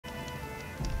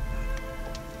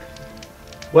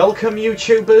Welcome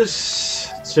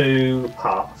YouTubers to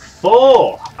part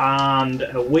 4, and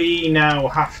we now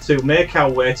have to make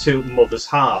our way to Mother's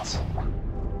Heart.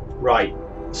 Right,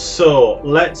 so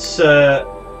let's can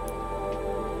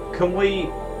we...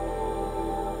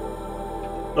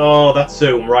 Oh, that's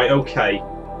zoom, right, okay.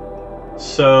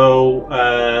 So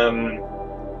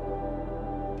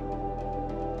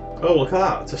oh, look at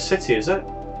that, it's a city, is it?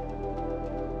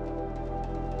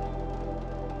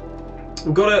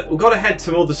 We've got to head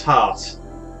to Mother's Heart,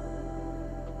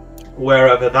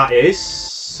 wherever that is.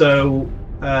 So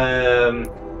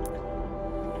let's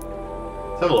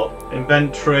have a look.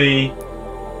 Inventory,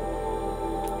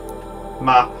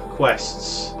 map,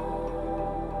 quests,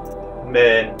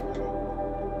 main.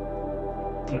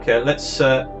 Okay, let's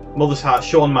Mother's Heart.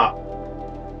 Show on map.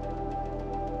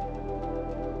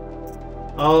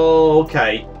 Oh,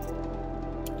 okay.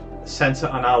 Centre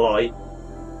and Aloy.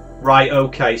 Right,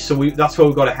 okay, so that's where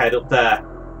we've got to head, up there.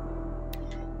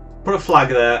 Put a flag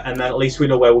there, and then at least we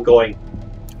know where we're going.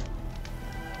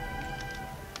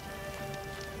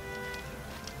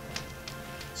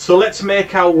 So let's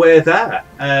make our way there.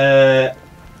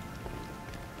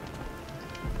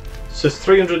 So it's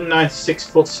 396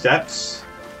 footsteps.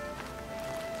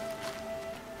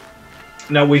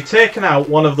 Now we've taken out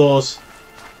one of those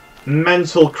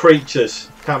mental creatures.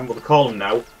 I can't remember what to call them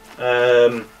now.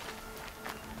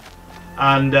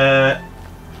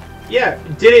 Yeah,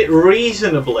 did it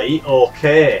reasonably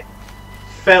okay.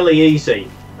 Fairly easy.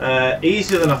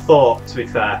 Easier than I thought, to be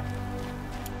fair.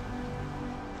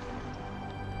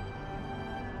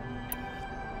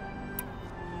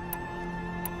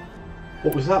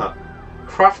 What was that?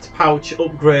 Craft pouch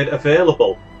upgrade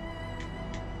available.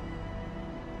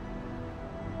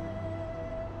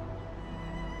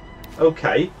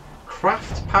 Okay.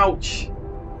 Craft pouch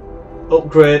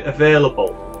upgrade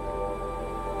available.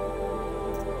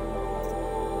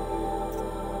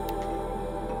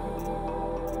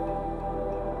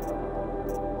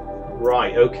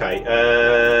 Right, okay.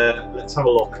 Let's have a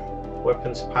look.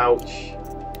 Weapons pouch.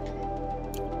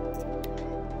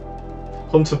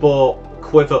 Hunter bow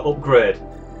quiver upgrade.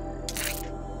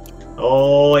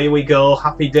 Oh, here we go.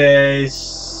 Happy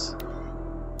days.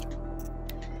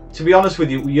 To be honest with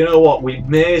you, you know what? We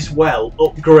may as well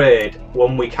upgrade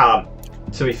when we can,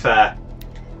 to be fair.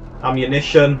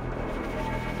 Ammunition.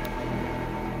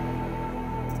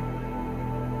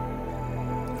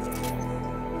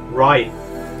 Right.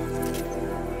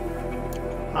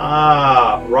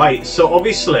 Ah, right. So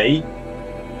obviously,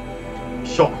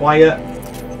 shockwire.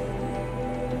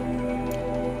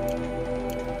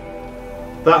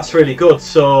 That's really good.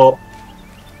 So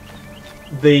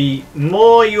the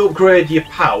more you upgrade your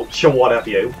pouch or what have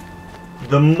you,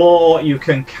 the more you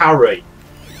can carry.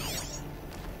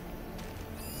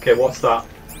 Okay, what's that?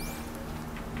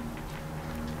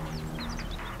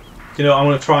 You know, I'm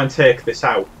going to try and take this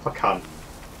out if I can.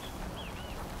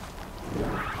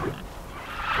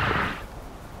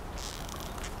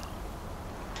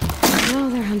 Oh,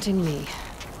 they're hunting me.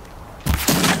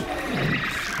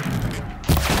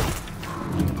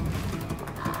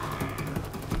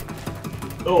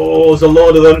 Oh, there's a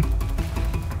load of them.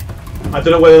 I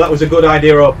don't know whether that was a good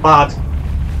idea or bad.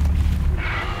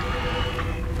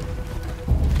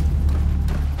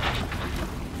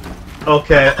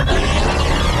 Okay.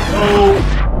 Oh.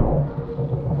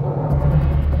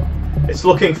 It's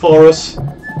looking for us.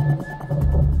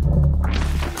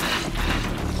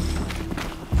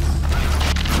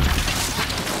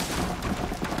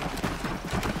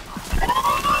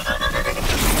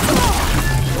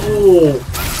 Oh.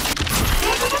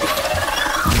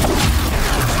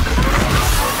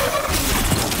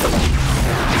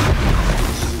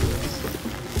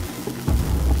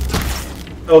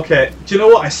 Okay, do you know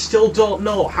what? I still don't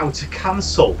know how to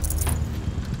cancel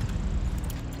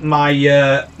my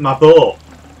my bow.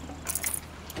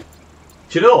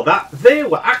 Do you know that they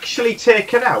were actually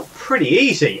taken out pretty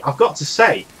easy? I've got to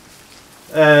say.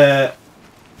 I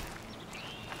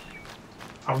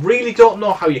really don't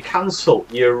know how you cancel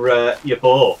your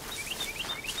bow.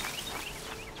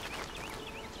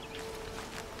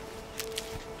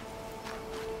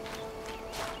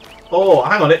 Oh,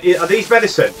 hang on. Are these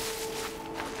medicine?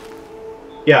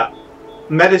 Yeah,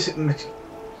 medicinal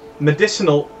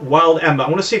wild ember. I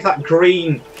want to see if that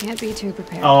green... Can't be too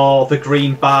prepared. Oh, the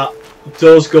green bar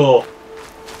does go.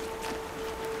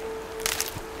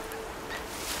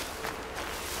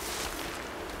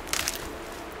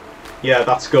 Yeah,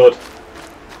 that's good.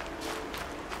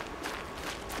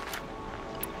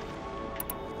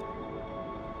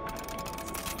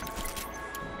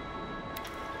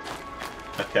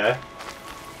 Okay.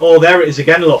 Oh, there it is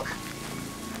again, look.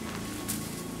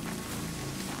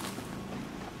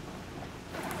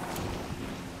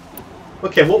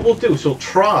 Okay, what we'll do is we'll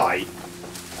try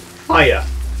fire.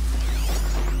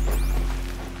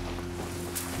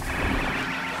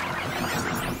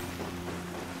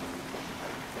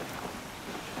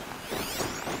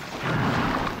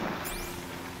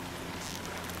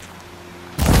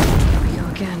 Here we go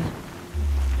again.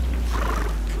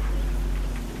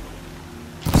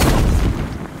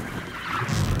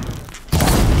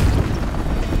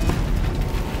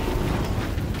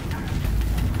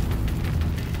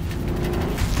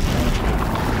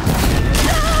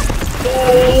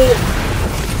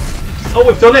 Oh,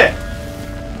 we've done it!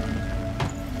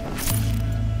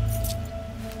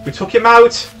 We took him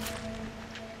out.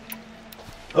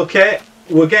 Okay,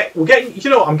 we're getting. You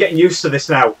know what? I'm getting used to this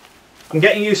now. I'm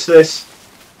getting used to this.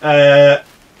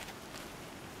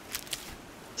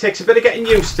 Takes a bit of getting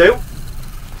used to.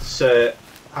 So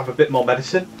have a bit more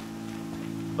medicine.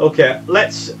 Okay,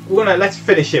 let's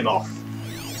finish him off.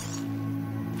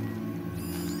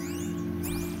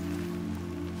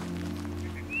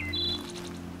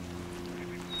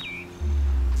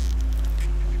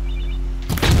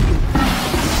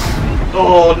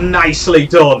 Oh, nicely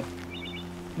done.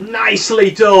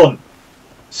 Nicely done.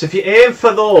 So if you aim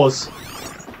for those.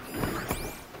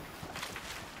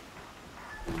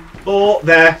 Oh,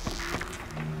 there.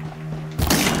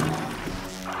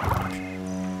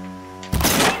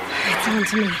 It's on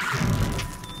to me.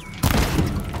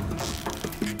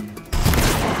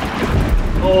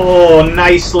 Oh,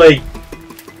 nicely.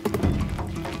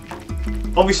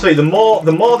 Obviously, the more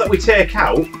that we take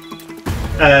out,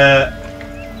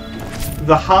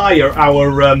 the higher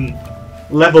our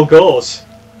level goes,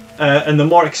 and the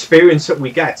more experience that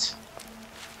we get.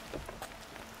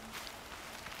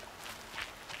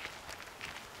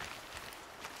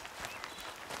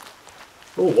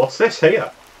 Oh, what's this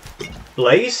here?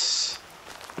 Blaze?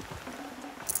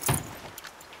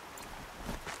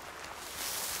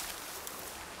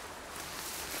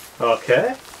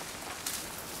 Okay.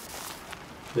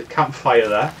 The campfire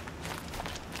there.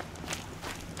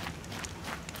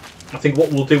 I think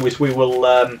what we'll do is we will...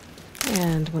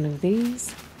 And one of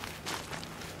these.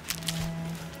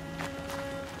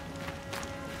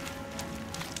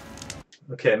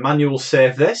 Okay, manual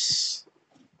save this.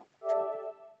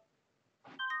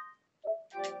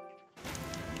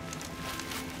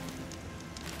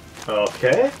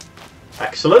 Okay.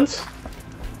 Excellent.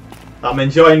 I'm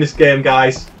enjoying this game,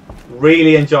 guys.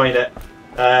 Really enjoying it.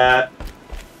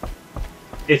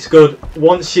 It's good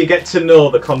once you get to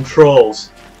know the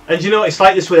controls. And you know, it's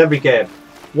like this with every game.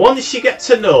 Once you get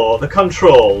to know the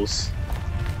controls,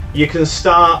 you can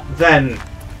start then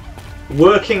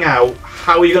working out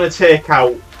how you're going to take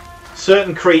out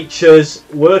certain creatures,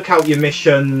 work out your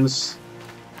missions,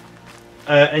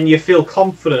 and you feel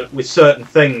confident with certain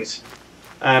things.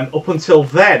 Up until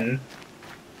then,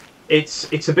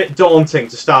 it's a bit daunting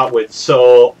to start with.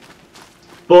 So,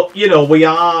 but you know, we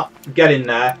are getting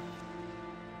there.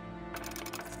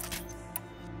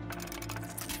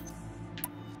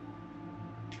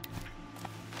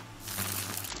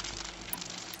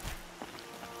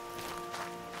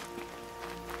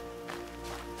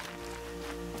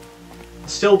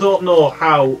 Still don't know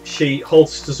how she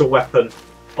holsters a weapon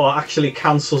or actually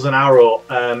cancels an arrow.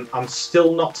 I'm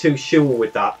still not too sure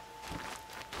with that.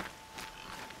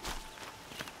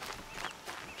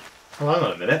 Oh, hang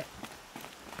on a minute.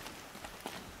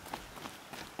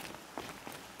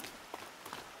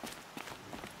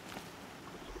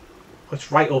 Oh,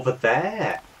 it's right over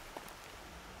there.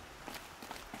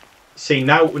 See,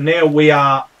 now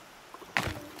we're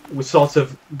sort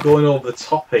of going over the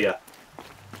top here.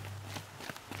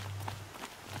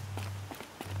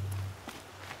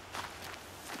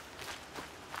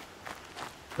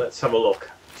 Let's have a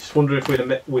look. Just wonder if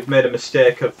we've made a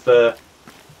mistake of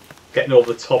getting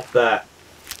over the top there.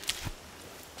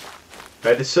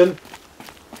 Medicine.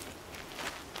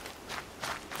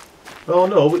 Oh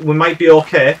no, we might be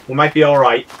okay. We might be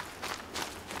alright.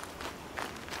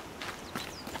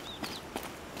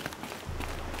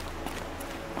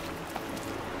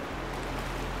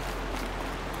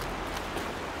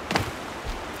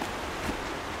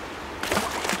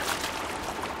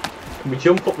 Can we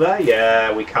jump up there?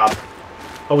 Yeah, we can.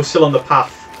 Oh, we're still on the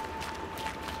path.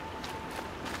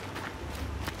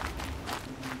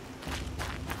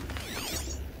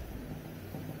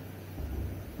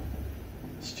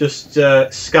 Let's just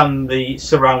scan the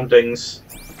surroundings.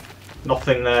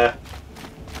 Nothing there.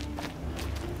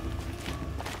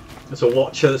 There's a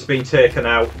watcher that's been taken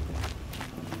out.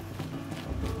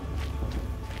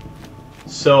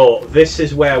 So, this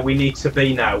is where we need to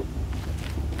be now.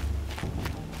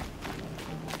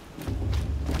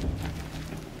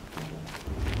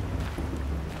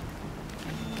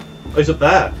 Oh, he's up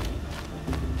there.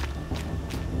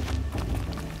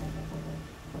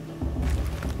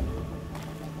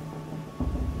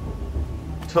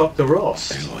 Talk to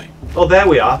Ross. Aloy, Oh, there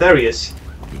we are. There he is.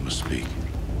 we must speak.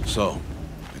 So,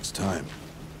 it's time.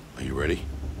 Are you ready?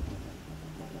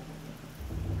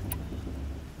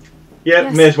 Yeah,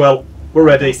 Yes. may as well. We're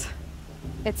ready. Yes.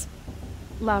 It's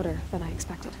louder than I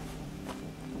expected.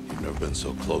 You've never been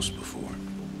so close before.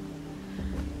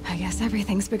 I guess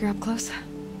everything's bigger up close.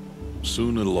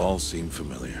 Soon it'll all seem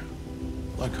familiar.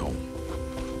 Like home.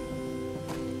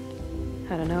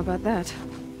 I don't know about that.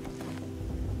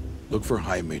 Look for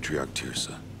High Matriarch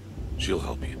Tirsa. She'll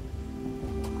help you.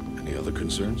 Any other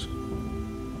concerns?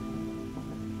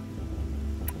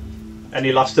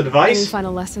 Any last Any advice?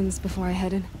 final lessons before I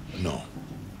head in? No.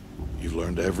 You've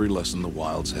learned every lesson the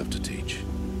wilds have to teach.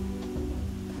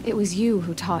 It was you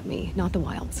who taught me, not the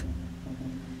wilds.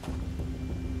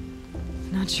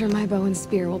 Not sure my bow and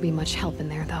spear will be much help in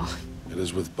there, though. It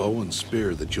is with bow and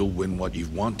spear that you'll win what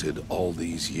you've wanted all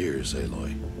these years,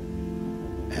 Aloy.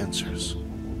 Answers.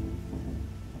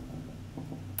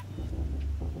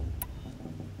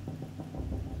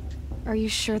 Are you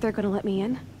sure they're gonna let me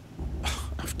in?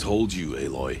 I've told you,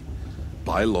 Aloy.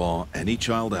 By law, any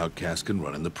child outcast can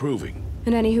run in the proving.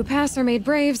 And any who pass are made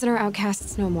braves and are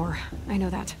outcasts no more. I know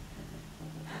that.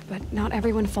 But not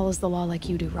everyone follows the law like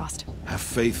you do, Rost. Have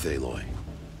faith, Aloy.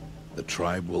 The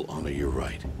tribe will honor your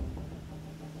right.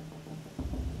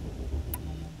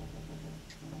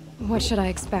 What should I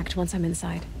expect once I'm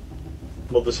inside?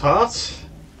 Mother's heart.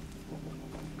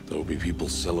 There will be people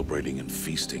celebrating and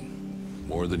feasting.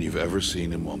 More than you've ever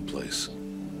seen in one place.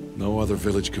 No other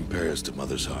village compares to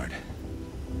Mother's Heart.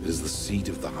 It is the seat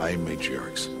of the High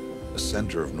Matriarchs, a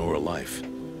center of Nora life,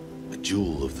 a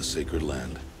jewel of the sacred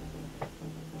land.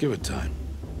 Give it time,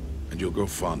 and you'll grow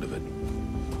fond of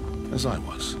it. As I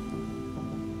was,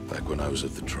 back when I was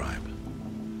at the tribe.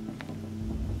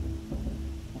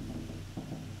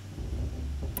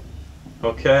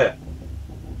 Okay.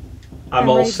 I'm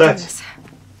all ready to do set. this.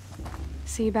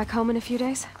 See you back home in a few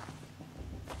days?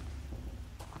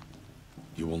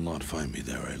 You will not find me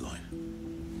there, Aloy.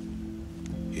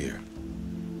 Here.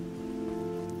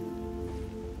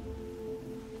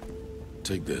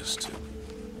 Take this, too.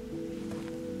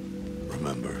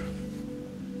 Remember.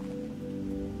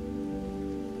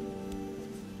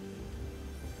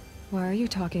 Why are you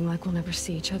talking like we'll never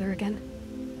see each other again?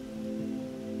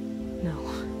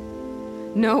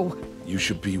 No. No! You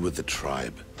should be with the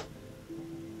tribe.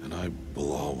 And I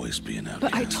will always be an outcast.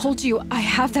 But I told you, I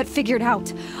have that figured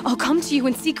out. I'll come to you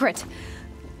in secret.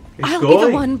 He's I'll be going.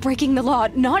 the one breaking the law,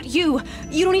 not you.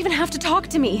 You don't even have to talk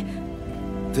to me.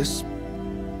 This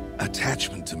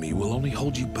attachment to me will only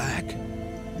hold you back.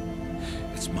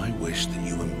 It's my wish that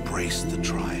you embrace the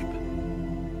tribe.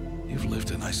 You've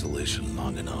lived in isolation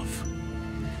long enough.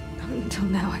 Until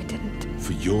now, I didn't.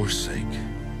 For your sake,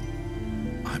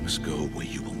 I must go where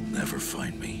you will never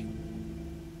find me.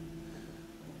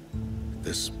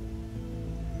 This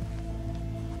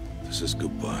is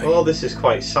goodbye. Oh, this is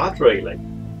quite sad, really.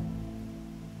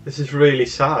 This is really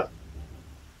sad.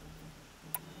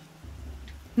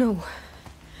 No,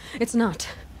 it's not.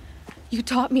 You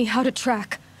taught me how to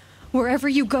track. Wherever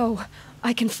you go,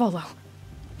 I can follow.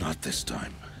 Not this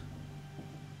time.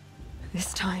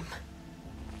 This time.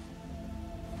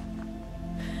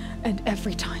 And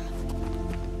every time.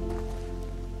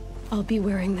 I'll be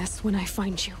wearing this when I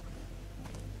find you.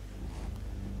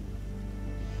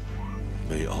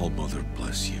 May All-Mother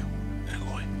bless you,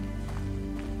 Aloy.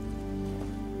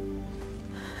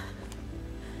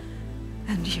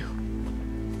 And you.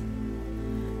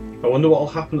 I wonder what will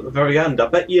happen at the very end. I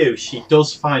bet you she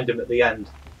does find him at the end.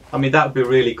 I mean, that would be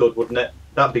really good, wouldn't it?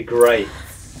 That'd be great.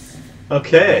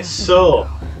 Okay, so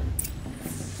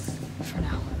For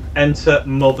now. enter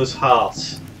Mother's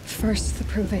Heart, First, the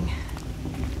proving.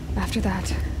 After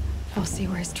that, I'll see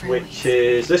where his trail which leads.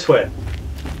 is this way.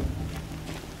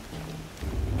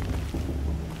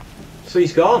 So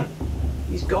he's gone.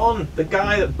 He's gone. The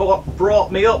guy that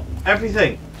brought me up,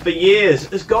 everything, for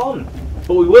years, is gone.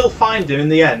 But we will find him in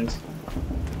the end.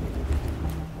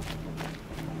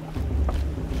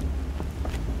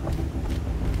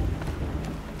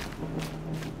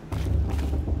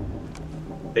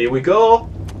 Here we go.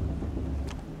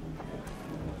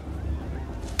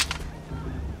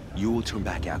 You will turn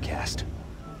back, outcast.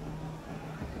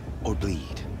 Or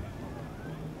bleed.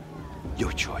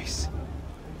 Your choice.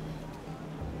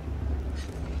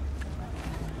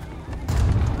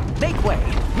 Make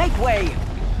way! Make way!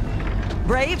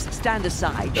 Braves, stand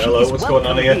aside. Hello, She's what's going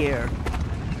on welcome here?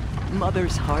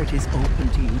 Mother's heart is open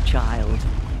to you, child.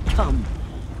 Come,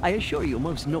 I assure you,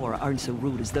 most Nora aren't so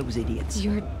rude as those idiots.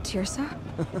 You're Tirsa?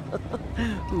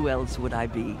 Who else would I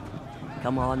be?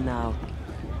 Come on now.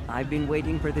 I've been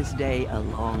waiting for this day a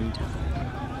long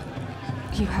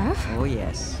time. You have? Oh,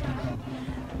 yes.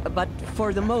 But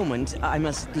for the moment, I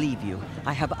must leave you.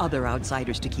 I have other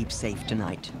outsiders to keep safe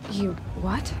tonight. You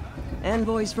what?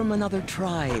 Envoys from another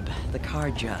tribe, the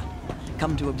Karja.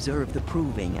 Come to observe the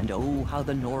proving, and oh, how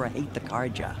the Nora hate the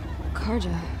Karja.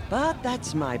 Karja. But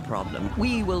that's my problem.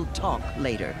 We will talk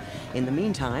later. In the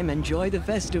meantime, enjoy the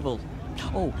festival.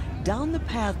 Oh, down the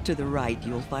path to the right,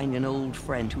 you'll find an old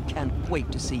friend who can't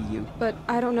wait to see you. But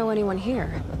I don't know anyone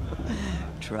here.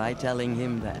 Try telling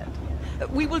him that.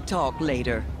 We will talk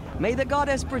later. May the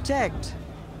goddess protect.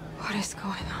 What is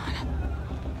going on?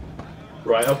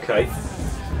 Right, okay.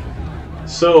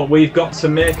 So, we've got to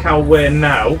make our way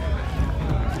now.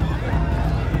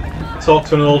 Talk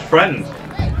to an old friend. I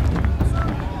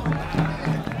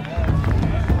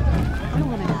don't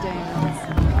want to day now.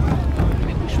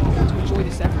 Maybe we should be able to enjoy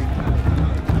this every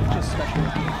night. Just special.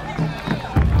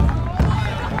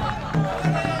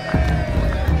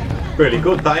 Really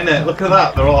good, that, innit? Look at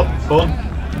that, they're all having fun.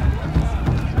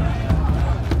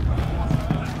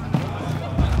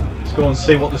 Let's go and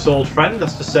see what this old friend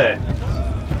has to say.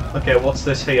 Okay, what's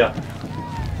this here?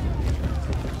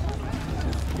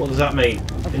 What does that mean?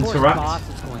 Of Interact? course, boss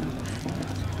is going.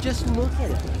 Just look at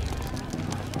it.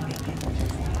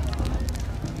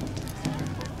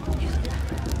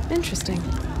 Interesting.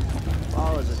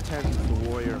 All as intense as the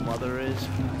warrior mother is, she's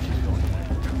going to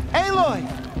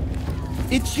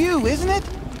Aloy! It's you, isn't it?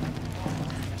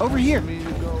 Over here.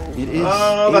 It is.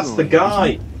 Oh, that's the Aloy, guy.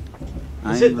 isn't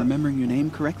it? Is I'm it- remembering your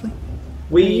name correctly?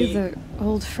 Are you We the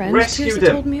old friend rescued Tirsa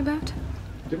him. told me about?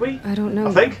 did we? I don't know.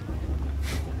 I think.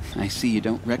 I see you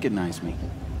don't recognize me.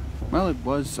 Well, it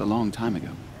was a long time ago.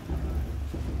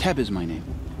 Teb is my name.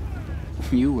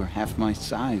 You were half my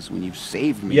size when you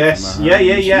saved me. Yes, from a yeah.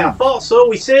 I machine. thought so.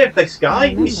 We saved this guy.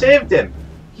 remember. We saved him.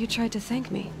 You tried to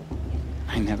thank me.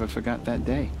 I never forgot that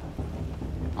day.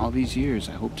 All these years,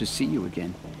 I hope to see you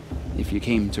again, if you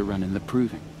came to run in the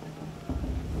proving.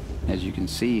 As you can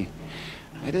see,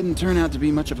 I didn't turn out to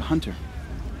be much of a hunter.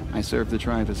 I served the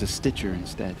tribe as a stitcher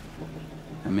instead,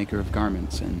 a maker of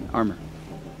garments and armor.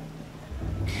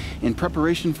 In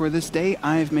preparation for this day,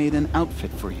 I've made an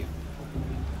outfit for you.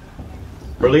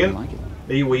 Brilliant. I like it.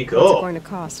 Here we What's it go. going to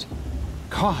cost?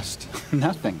 Cost?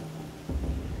 Nothing.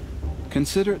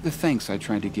 Consider it the thanks I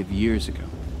tried to give years ago.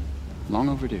 Long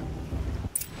overdue.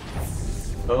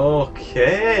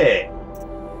 Okay.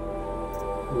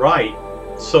 Right.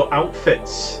 So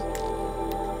outfits.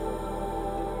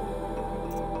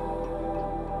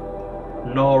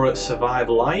 Nora survive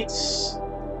lights.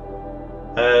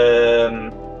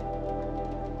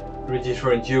 Bridges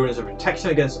for endurance and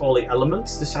protection against all the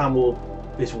elements. This armor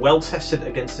is well tested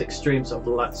against the extremes of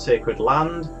the sacred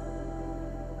land.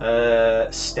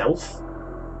 Stealth.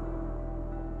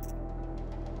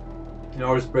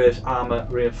 Nora's Brave's armor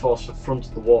reinforced the front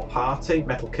of the war party.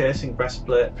 Metal casing,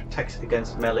 breastplate protects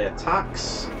against melee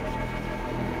attacks.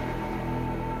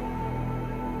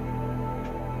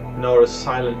 Nora's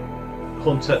silent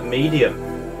hunter medium.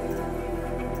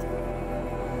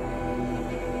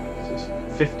 This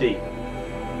is 50.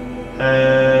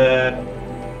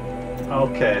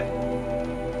 Okay.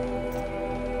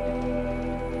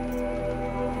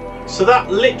 So that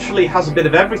literally has a bit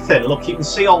of everything. Look, you can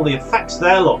see all the effects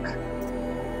there, look.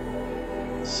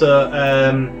 So,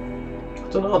 I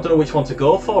don't know which one to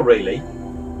go for, really.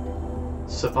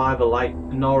 Survivor Light,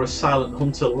 Nora Silent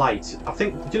Hunter Light. I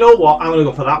think, do you know what? I'm going to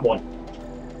go for that one.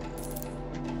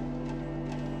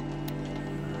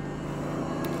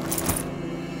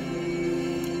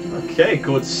 Okay,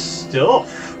 good stuff.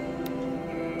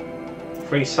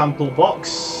 Free sample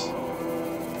box.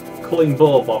 Culling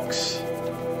bow box.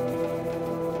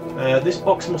 This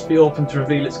box must be opened to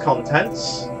reveal its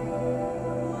contents.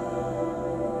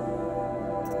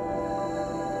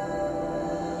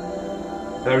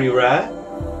 Very rare.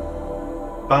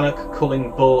 Bannock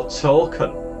Culling Bow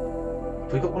Token.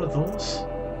 Have we got one of those?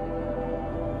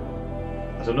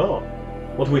 I don't know.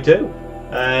 What do we do?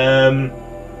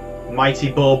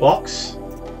 Mighty Bow Box.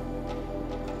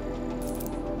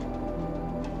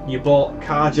 You bought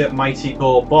Karja Mighty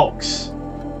Bow Box.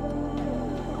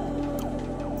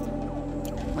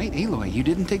 Wait, Aloy, you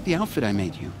didn't take the outfit I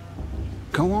made you.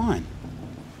 Go on.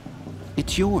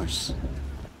 It's yours.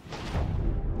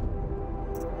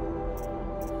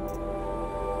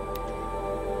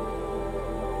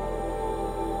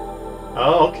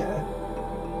 Oh, okay.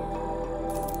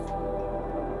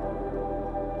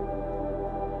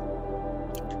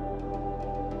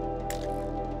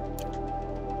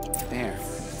 There.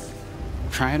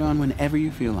 Try it on whenever you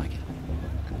feel like it.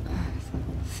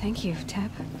 Thank you,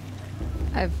 Teb.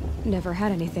 I've never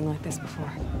had anything like this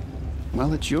before.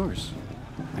 Well, it's yours.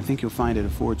 I think you'll find it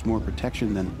affords more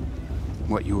protection than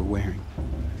what you were wearing.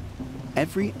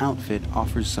 Every outfit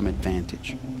offers some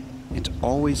advantage. It's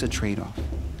always a trade-off.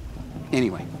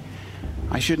 Anyway,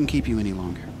 I shouldn't keep you any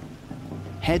longer.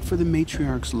 Head for the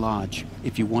Matriarch's Lodge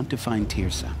if you want to find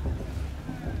Tirsa.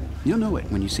 You'll know it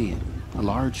when you see it. A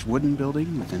large wooden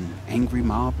building with an angry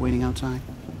mob waiting outside.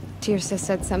 Tirsa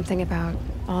said something about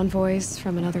envoys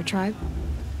from another tribe?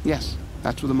 Yes,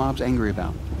 that's what the mob's angry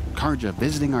about. Karja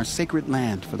visiting our sacred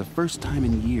land for the first time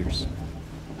in years.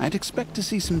 I'd expect to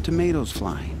see some tomatoes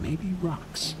fly, maybe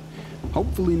rocks.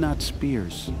 Hopefully not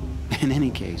spears. In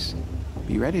any case,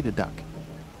 be ready to duck.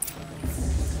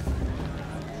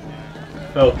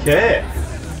 Okay.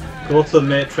 Go to the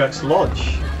Matriarch's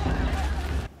Lodge.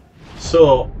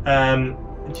 So, I'm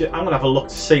going to have a look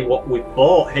to see what we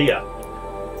bought here.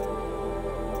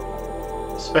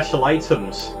 Special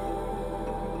items.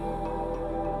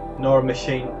 Nora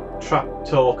machine trap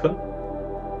token.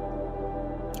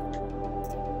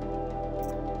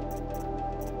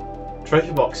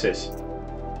 Treasure boxes.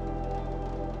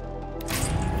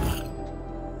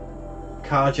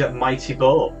 Karja mighty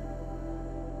bow.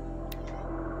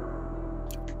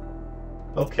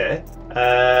 Okay.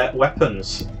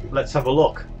 Weapons. Let's have a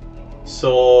look.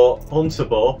 So, hunter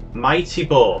bow, mighty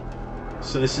bow.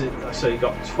 So this is, so you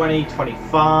got 20,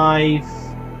 25.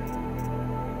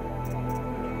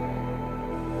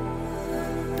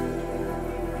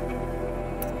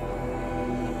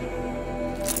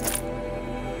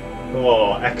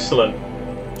 Oh, excellent.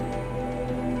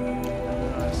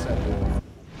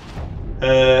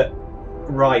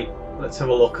 Right, let's have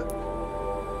a look.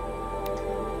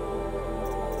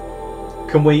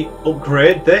 Can we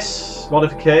upgrade this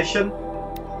modification?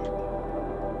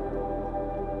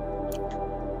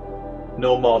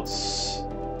 No mods.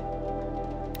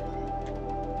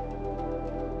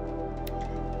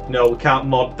 No, we can't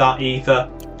mod that either.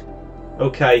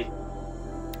 Okay.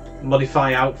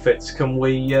 Modify outfits. Can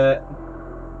we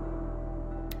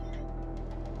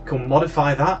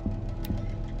modify that?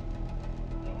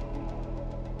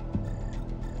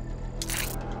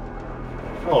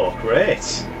 Oh,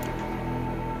 great.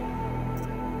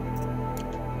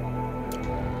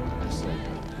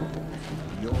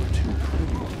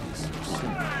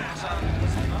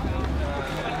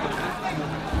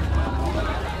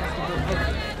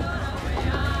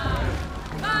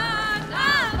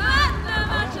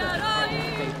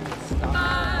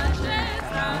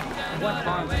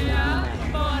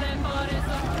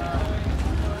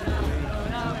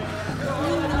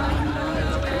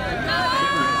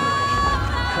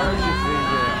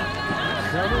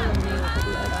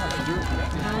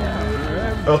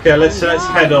 Okay, let's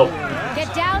head up.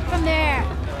 Get down from there.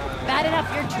 Bad enough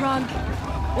you're drunk.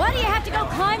 Why do you have to go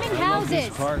climbing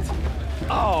houses?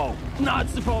 Oh, not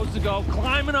supposed to go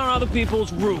climbing on other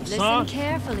people's roofs, Listen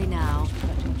carefully now,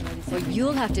 or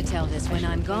you'll have to tell this when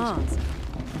I'm gone.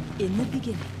 In the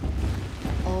beginning,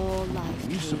 all life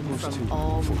came from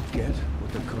all forget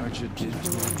what the Karja did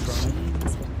to our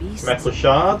tribe? Metal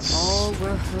shards. All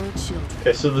were her children.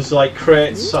 Okay, so there's like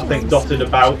crates, I think, dotted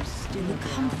about. In the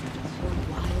comfort of her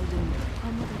wild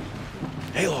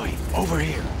and Aloy, over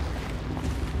here.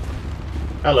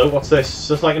 Hello, what's this? Is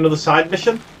this like another side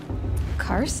mission?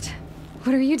 Karst?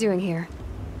 What are you doing here?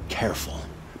 Careful.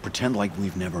 Pretend like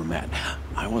we've never met.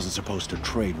 I wasn't supposed to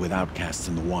trade with outcasts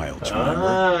in the wilds, remember?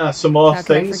 Ah, some more How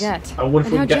could I things. forget? I wonder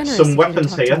if we And can how get generous some of you to weapons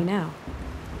talk to here. me now.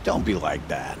 Don't be like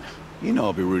that. You know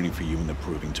I'll be rooting for you in the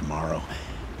proving tomorrow.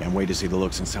 Can't wait to see the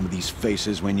looks on some of these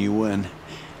faces when you win.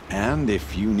 And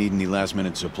if you need any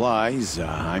last-minute supplies,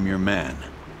 I'm your man.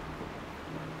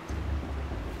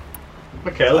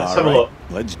 Okay, let's have a right, look.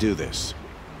 Let's do this.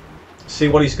 See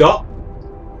what he's got.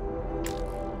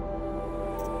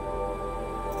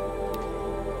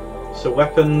 So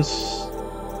weapons.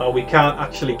 Oh, we can't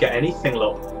actually get anything,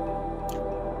 look.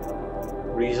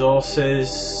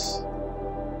 Resources.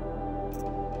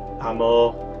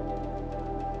 Ammo.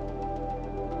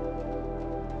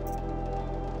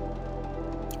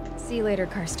 See you later,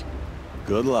 Karst.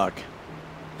 Good luck.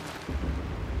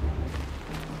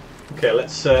 Okay,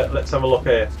 let's have a look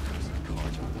here.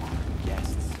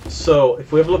 So,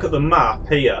 if we have a look at the map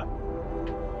here,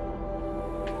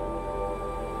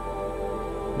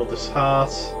 Mother's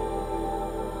Heart.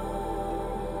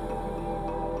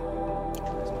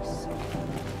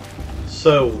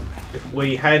 So, if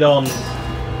we head on. It's for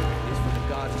the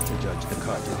gods to judge the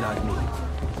Karja, not me.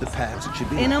 The paths should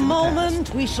be. In a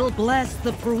moment, we shall bless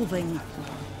the proving.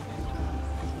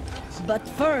 But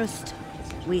first,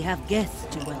 We have guests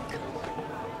to welcome.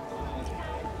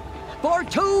 For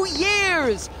 2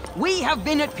 years, we have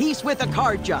been at peace with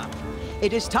Akarja.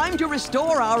 It is time to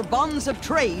restore our bonds of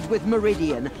trade with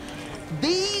Meridian.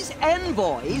 These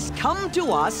envoys come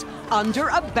to us under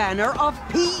a banner of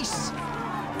peace.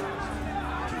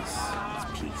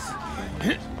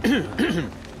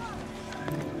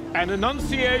 An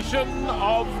enunciation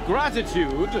of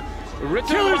gratitude written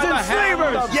Killers by the and hand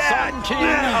slavers! of Yeah! Sun King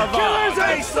of Killers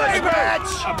and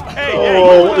slavers! Hey,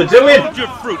 Oh, what they're doing? Hold your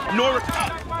fruit,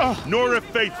 Nora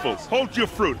Faithful. Hold your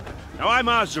fruit. Now I'm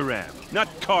Azaram, not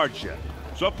Karja,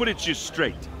 so I'll put it just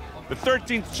straight. The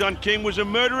 13th Sun King was a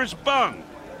murderous bung.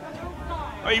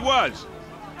 Oh, he was.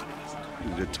 He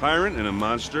was a tyrant and a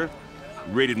monster.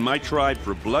 He raided my tribe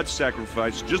for a blood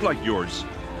sacrifice, just like yours.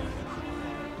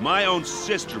 My own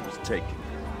sister was taken.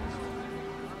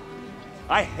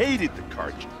 I hated the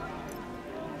Karja.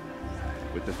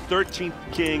 But the 13th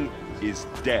king is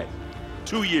dead.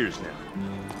 2 years now.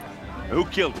 And who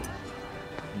killed him?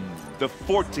 The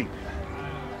 14th.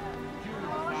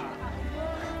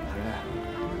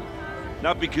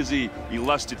 Not because he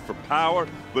lusted for power,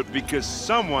 but because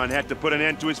someone had to put an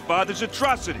end to his father's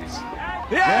atrocities.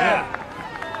 Yeah!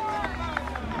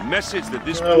 The message that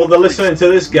this well, they're listening to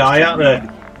this guy, aren't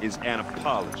they? Is an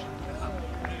apology.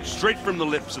 Straight from the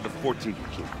lips of the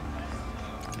 14th king.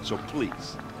 So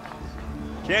please,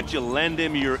 can't you lend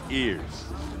him your ears?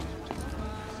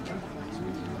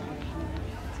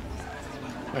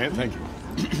 Thank you.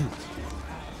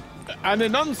 An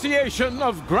enunciation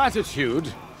of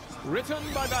gratitude written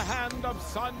by the hand of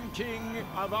Sun King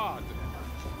Avad,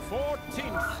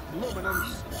 14th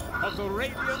luminance of the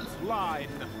Radiant Line.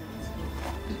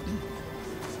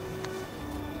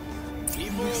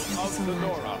 People of the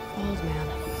Nora. Old man.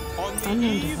 On the Unknown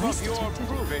eve device of your detected.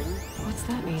 proving, What's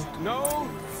that mean? no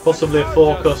Possibly a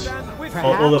focus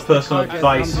on other personal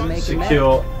advice.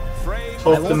 Secure.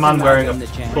 Talk to the man wearing a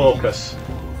focus.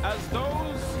 as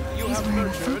those you He's have wearing a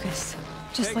nurtured, focus.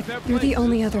 Just take like their you're the places.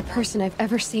 only other person I've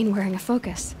ever seen wearing a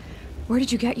focus. Where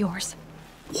did you get yours?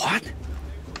 What?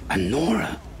 A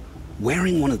Nora?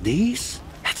 Wearing one of these?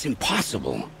 That's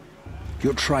impossible.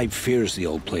 Your tribe fears the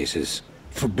old places.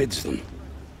 Forbids them.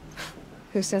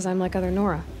 Who says I'm like other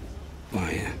Nora?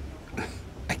 Why,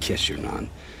 I guess you're not.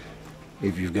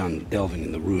 If you've gone delving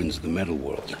in the ruins of the metal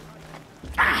world.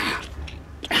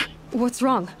 What's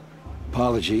wrong?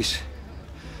 Apologies.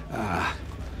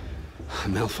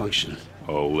 Malfunction.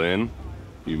 Oh, Lynn,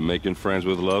 you making friends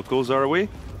with locals, are we?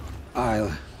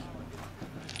 I'll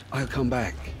come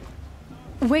back.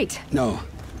 Wait. No,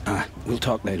 we'll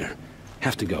talk later.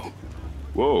 Have to go.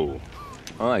 Whoa.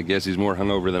 Well, I guess he's more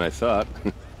hungover than I thought.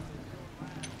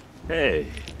 Hey,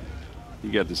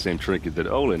 you got the same trinket that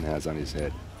Olin has on his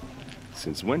head.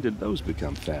 Since when did those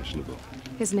become fashionable?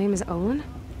 His name is Olin?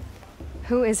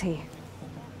 Who is he?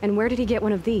 And where did he get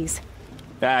one of these?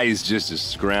 He's just a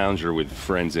scrounger with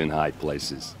friends in high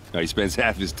places. Now, he spends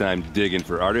half his time digging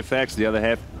for artifacts, the other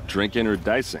half drinking or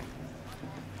dicing.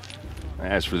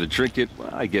 As for the trinket,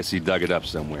 well, I guess he dug it up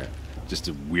somewhere. Just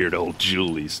a weird old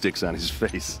jewel he sticks on his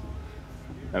face.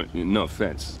 I mean, no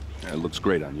offense. It looks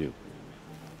great on you.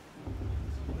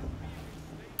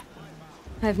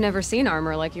 I've never seen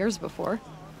armor like yours before.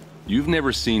 You've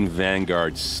never seen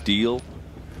Vanguard steel?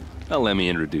 Well, let me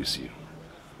introduce you.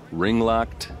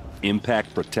 Ring-locked,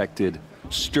 impact-protected,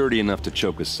 sturdy enough to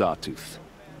choke a sawtooth.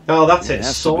 Oh, that's it,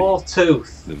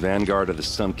 Sawtooth. The Vanguard of the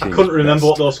Sun King's I couldn't remember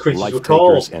what those creatures were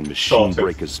called. and Machine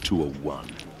Breakers 201.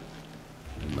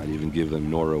 It might even give a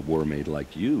Nora Warmaid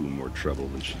like you more trouble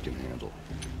than she can handle.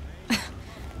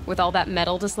 With all that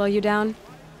metal to slow you down?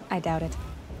 I doubt it.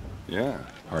 Yeah,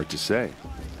 hard to say.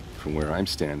 From where I'm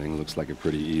standing, looks like a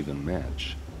pretty even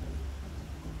match.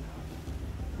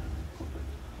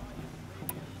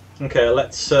 Okay,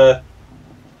 let's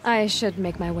I should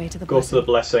make my way to the go to the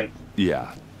blessing.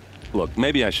 Yeah. Look,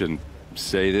 maybe I shouldn't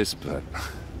say this, but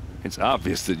it's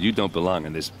obvious that you don't belong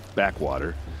in this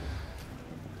backwater.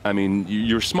 I mean,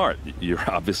 you're smart. You're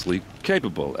obviously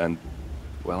capable, and,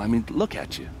 well, I mean, look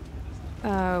at you.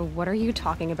 What are you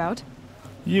talking about?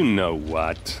 You know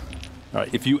what. All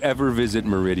right, if you ever visit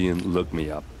Meridian, look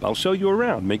me up. I'll show you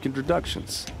around, make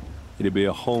introductions. It'll be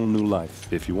a whole new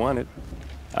life, if you want it.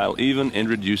 I'll even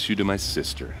introduce you to my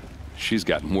sister. She's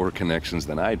got more connections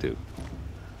than I do.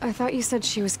 I thought you said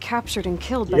she was captured and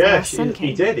killed by the last Sun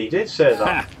King. he did say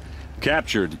that.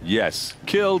 Captured, yes.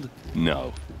 Killed,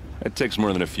 no. It takes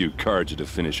more than a few cards to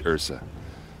finish Ursa.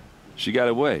 She got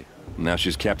away. Now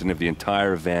she's captain of the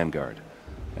entire Vanguard.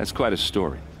 That's quite a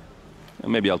story.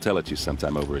 Maybe I'll tell it to you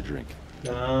sometime over a drink.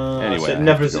 Anyway, so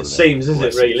never as it seems, is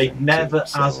it really? Blessing. Never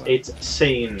So, as it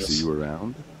seems. See you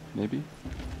around? maybe?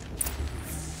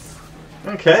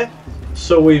 Okay,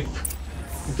 so we've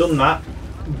done that.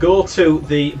 Go to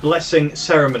the blessing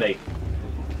ceremony.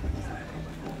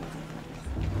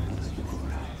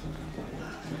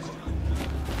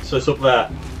 So it's up there.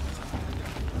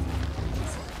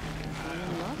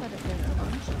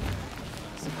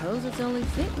 Suppose it's only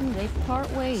fitting they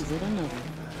part ways at another.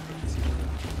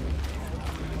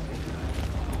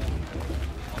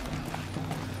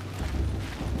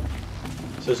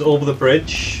 So it's over the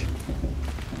bridge.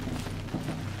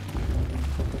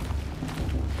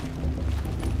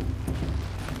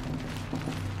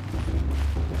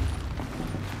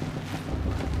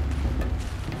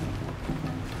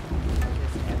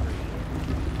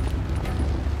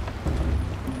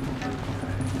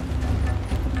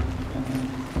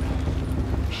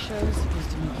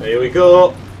 Here we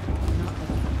go.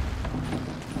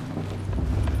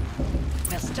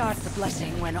 We'll start the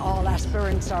blessing when all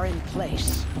aspirants are in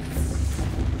place.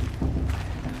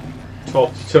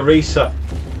 Talk to Teresa.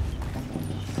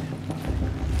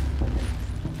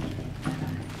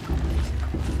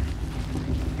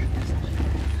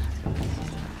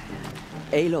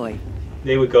 Aloy.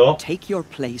 Here we go. Take your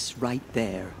place right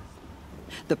there.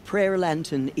 The prayer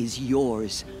lantern is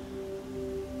yours.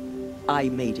 I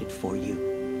made it for you.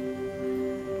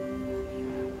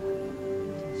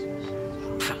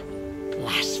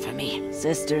 Blasphemy.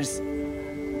 Sisters.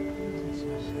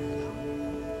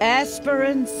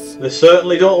 Aspirants. They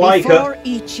certainly don't like before her.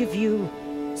 Each of you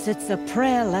sits a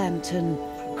prayer lantern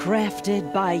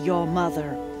crafted by your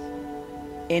mother.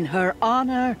 In her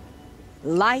honor,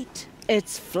 light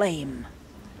its flame.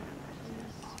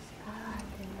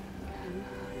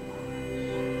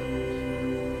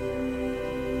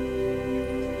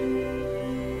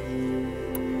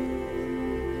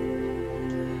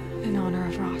 In honor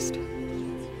of Rost.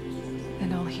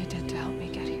 And all he did to help me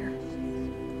get here.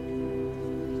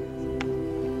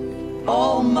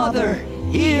 Oh, Mother,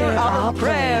 hear our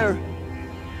prayer.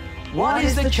 What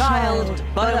is the child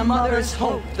but a mother's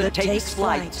hope that takes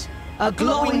flight? A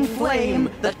glowing flame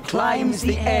that climbs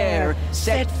the air,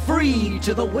 set free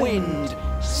to the wind,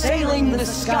 sailing the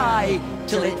sky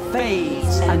till it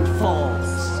fades and falls.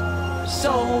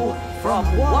 So,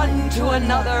 from one to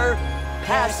another,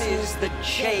 passes the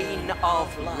chain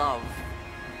of love.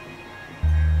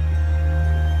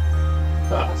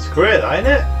 That's great, ain't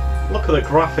it? Look at the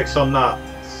graphics on that.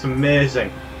 It's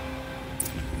amazing.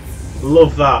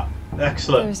 Love that.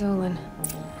 Excellent. There's Olin.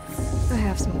 I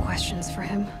have some questions for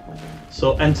him.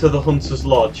 So enter the Hunter's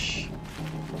Lodge.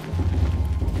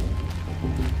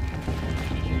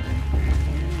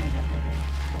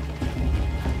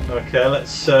 Okay,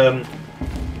 let's oh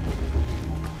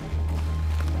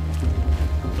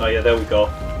yeah, there we go.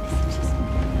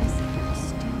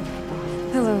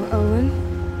 Hello, Olin.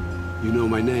 You know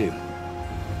my name?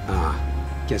 Ah,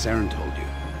 guess Aaron told you.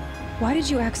 Why did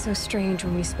you act so strange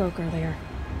when we spoke earlier?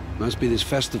 Must be this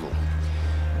festival.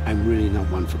 I'm really not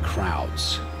one for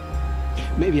crowds.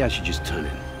 Maybe I should just turn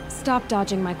in. Stop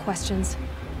dodging my questions.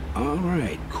 All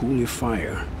right, cool your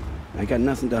fire. I got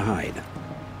nothing to hide.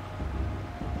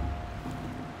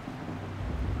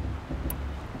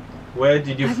 Where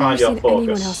did you I've find never your seen focus?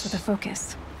 anyone else with a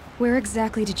focus. Where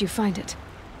exactly did you find it?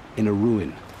 In a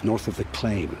ruin, north of the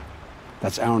Claim.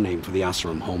 That's our name for the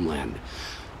Asuram homeland.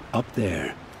 Up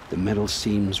there, the metal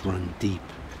seams run deep.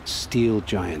 Steel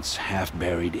giants half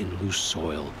buried in loose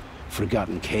soil.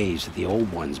 Forgotten caves that the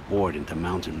old ones bored into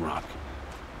mountain rock.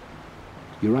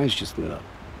 Your eyes just lit up.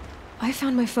 I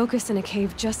found my focus in a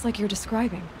cave just like you're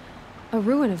describing. A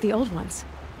ruin of the old ones.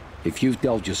 If you've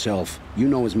delved yourself, you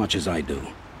know as much as I do.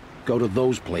 Go to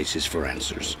those places for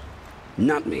answers.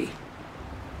 Not me.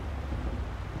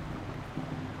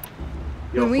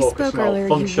 Your When we focus spoke earlier,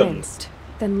 you malfunctioned. winced,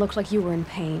 then looked like you were in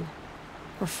pain.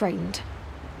 Or frightened.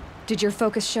 Did your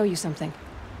focus show you something?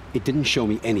 It didn't show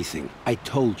me anything. I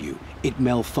told you. It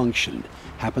malfunctioned.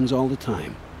 Happens all the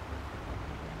time.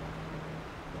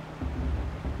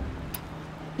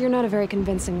 You're not a very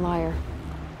convincing liar.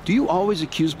 Do you always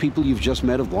accuse people you've just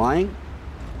met of lying?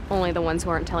 Only the ones who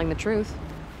aren't telling the truth.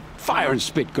 Fire and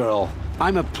spit, girl.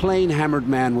 I'm a plain hammered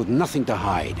man with nothing to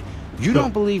hide. You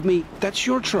don't believe me, that's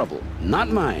your trouble, not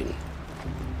mine.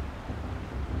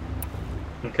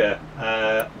 Okay,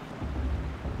 I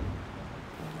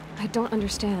don't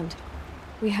understand.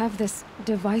 We have this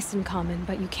device in common,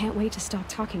 but you can't wait to stop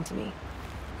talking to me.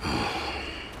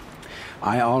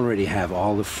 I already have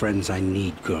all the friends I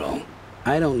need, girl.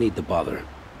 I don't need the bother.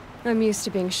 I'm used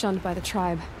to being shunned by the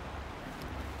tribe.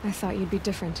 I thought you'd be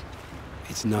different.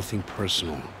 It's nothing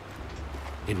personal.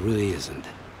 It really isn't.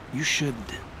 You should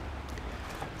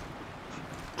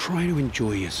try to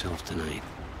enjoy yourself tonight.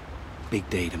 big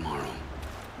day tomorrow.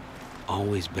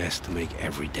 Always best to make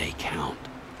every day count.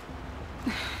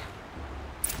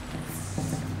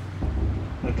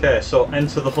 Okay, so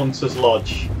enter the Hunter's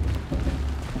Lodge.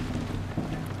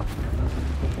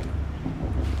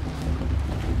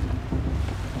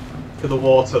 Look at the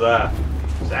water there.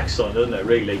 It's excellent, isn't it,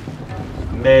 really?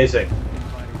 Amazing.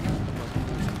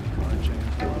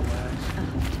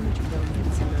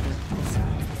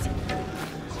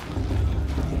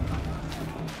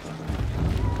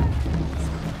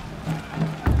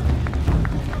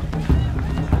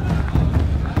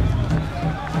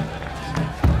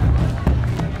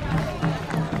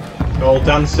 All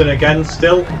dancing again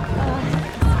still.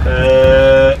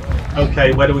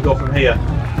 Okay, where do we go from here?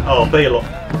 Oh, be look.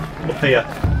 Up here.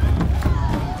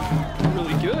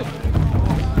 Really good.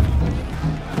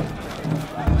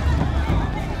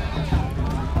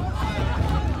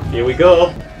 Here we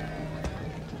go.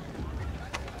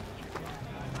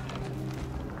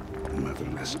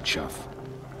 Motherless chuff.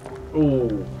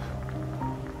 Ooh.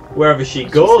 Wherever she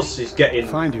goes, she's getting...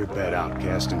 Find your bed,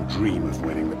 outcast, and dream of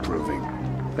winning the proving.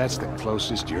 That's the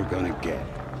closest you're gonna get.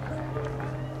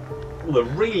 Well,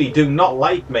 they really do not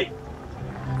like me.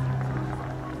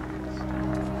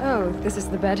 Oh, this is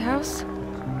the bed house?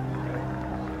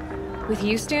 With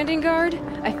you standing guard,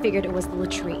 I figured it was the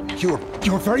latrine. You're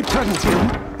very present here.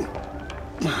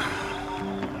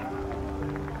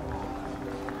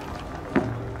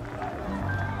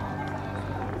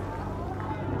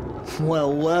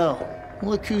 Well, well.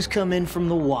 Look who's come in from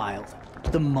the wild.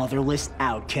 The motherless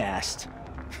outcast.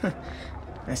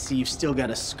 I see you've still got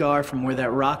a scar from where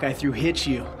that rock I threw hit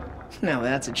you. Now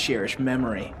that's a cherished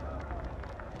memory.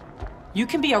 You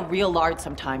can be a real lard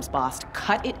sometimes, boss.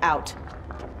 Cut it out.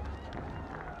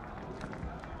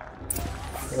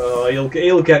 Oh,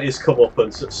 he'll get his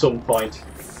comeuppance at some point.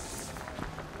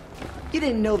 You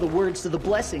didn't know the words to the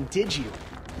blessing, did you?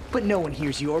 But no one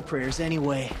hears your prayers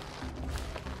anyway.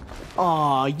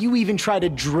 Aw, you even try to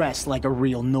dress like a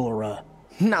real Nora.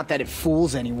 Not that it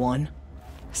fools anyone.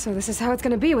 So this is how it's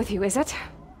gonna be with you, is it?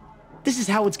 This is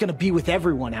how it's gonna be with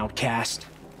everyone, outcast.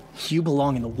 You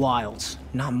belong in the wilds,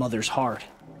 not Mother's heart.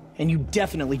 And you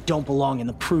definitely don't belong in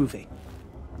the proving.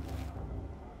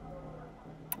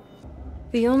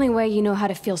 The only way you know how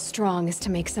to feel strong is to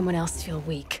make someone else feel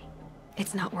weak.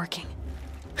 It's not working.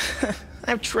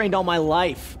 I've trained all my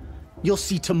life. You'll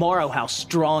see tomorrow how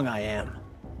strong I am.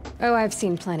 Oh, I've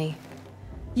seen plenty.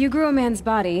 You grew a man's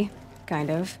body, kind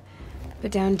of.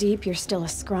 But down deep, you're still a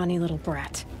scrawny little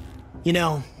brat. You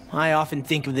know, I often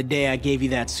think of the day I gave you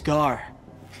that scar.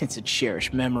 It's a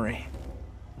cherished memory.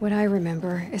 What I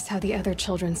remember is how the other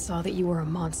children saw that you were a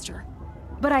monster.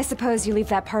 But I suppose you leave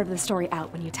that part of the story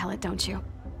out when you tell it, don't you?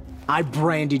 I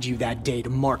branded you that day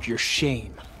to mark your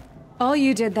shame. All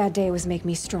you did that day was make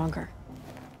me stronger.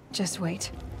 Just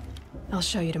wait. I'll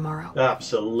show you tomorrow.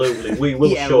 Absolutely. We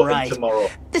will yeah, show right. him tomorrow.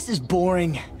 This is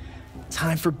boring.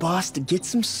 Time for Boss to get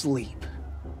some sleep.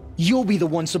 You'll be the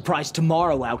one surprised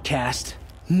tomorrow, outcast.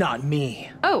 Not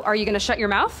me. Oh, are you gonna shut your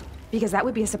mouth? Because that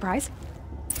would be a surprise.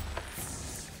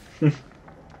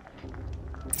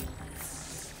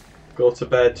 Go to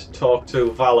bed, talk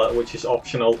to Vala, which is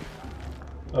optional.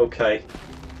 Okay.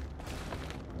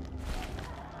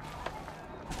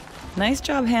 Nice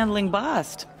job handling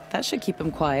Bast. That should keep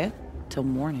him quiet. Till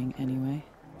morning, anyway.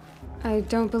 I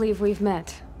don't believe we've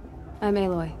met. I'm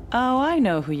Aloy. Oh, I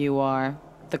know who you are.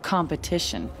 The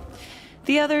competition.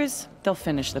 The others, they'll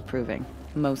finish the proving.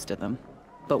 Most of them.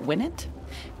 But win it?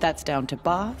 That's down to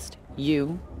Bast,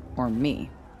 you, or me.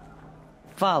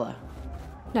 Vala.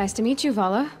 Nice to meet you,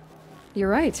 Vala. You're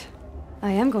right.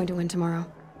 I am going to win tomorrow.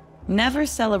 Never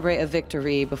celebrate a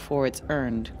victory before it's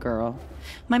earned, girl.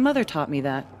 My mother taught me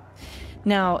that.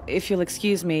 Now, if you'll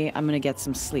excuse me, I'm gonna get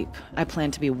some sleep. I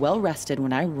plan to be well rested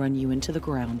when I run you into the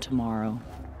ground tomorrow.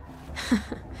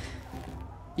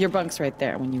 Your bunk's right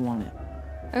there when you want it.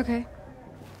 Okay.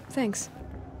 Thanks.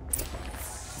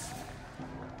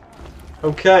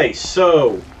 Okay,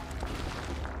 so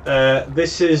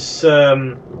this is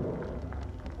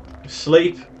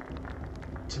sleep.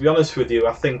 To be honest with you,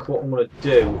 I think what I'm going to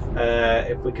do,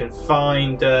 if we can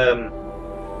find oh,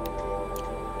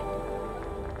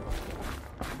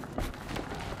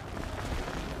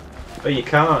 you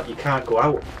can't go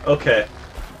out. Okay,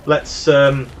 let's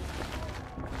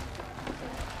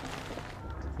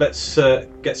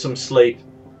get some sleep,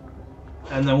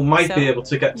 and then we might be able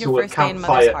to get to a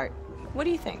campfire. What do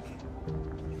you think?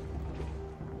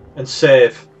 And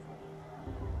save.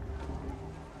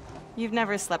 You've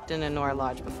never slept in a Nora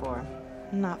lodge before.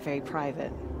 Not very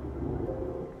private.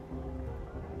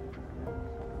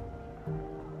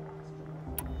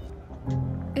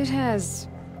 It has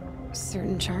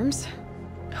Certain charms.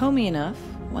 Homey enough,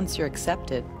 once you're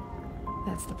accepted.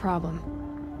 That's the problem.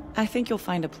 I think you'll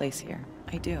find a place here.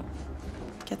 I do.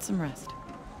 Get some rest.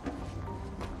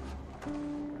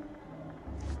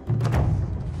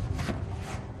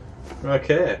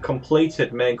 Okay,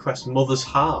 completed main quest Mother's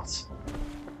Heart.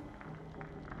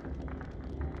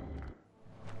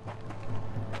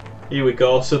 Here we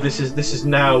go. So this is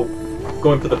now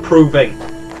going for the proving.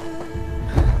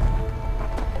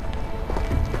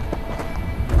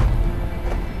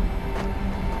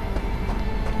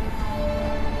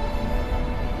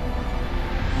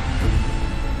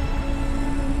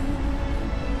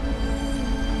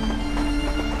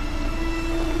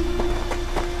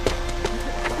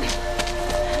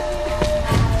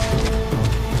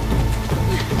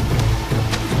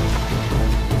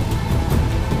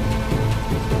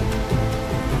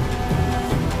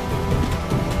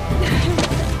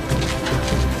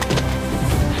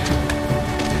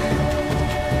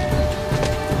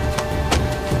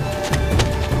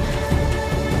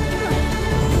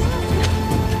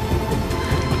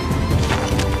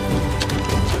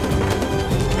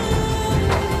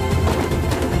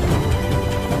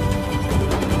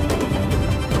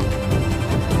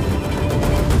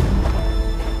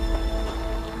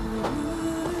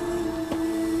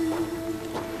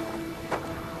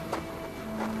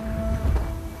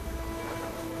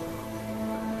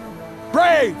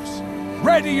 Braves!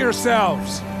 Ready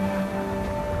yourselves!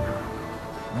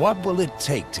 What will it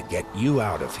take to get you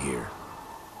out of here?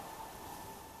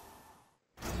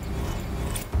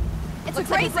 It's a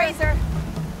razor.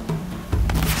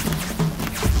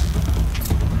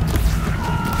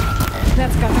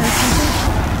 That's got their attention.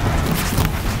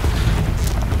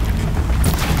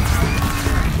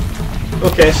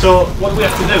 Okay, so what do we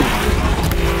have to do?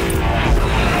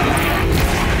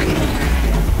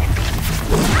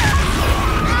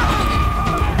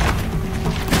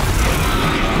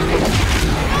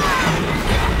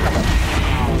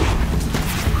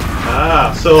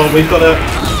 Ah, so we've got to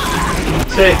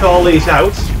take all these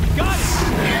out.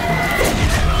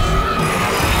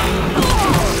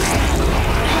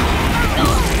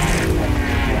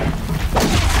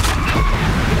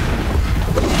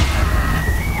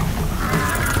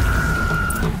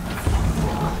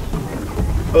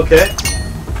 Okay.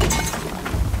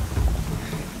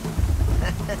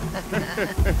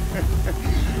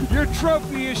 Your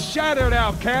trophy is shattered,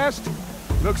 outcast.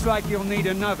 Looks like you'll need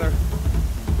another.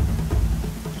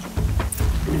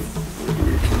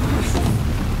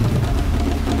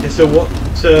 Okay, so what?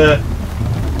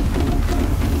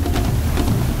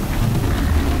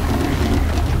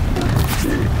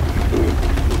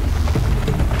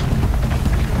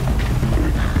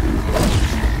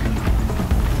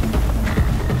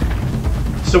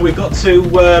 So we've got to.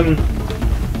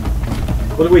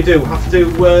 What do we do? Have to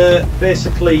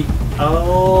basically.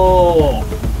 Oh,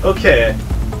 okay.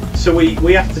 So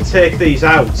we have to take these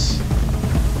out.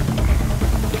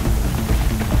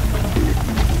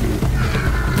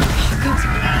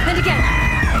 And again.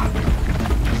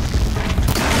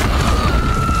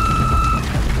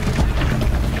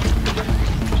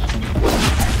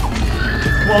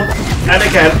 Come on, and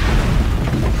again.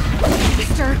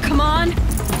 Mister, come on.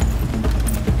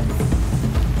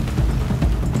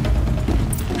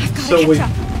 So we've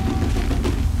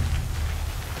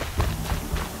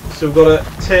got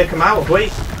to take them out, have we?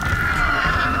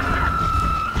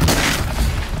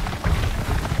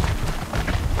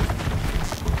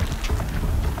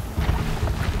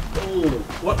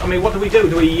 What? I mean, what do we do?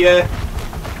 Do we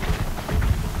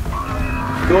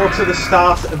go to the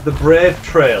start of the Brave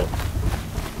Trail?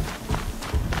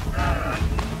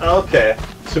 Okay,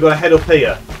 so we've got to head up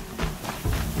here.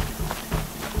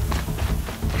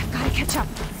 I've got to catch up.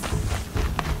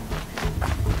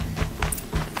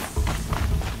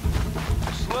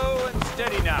 Slow and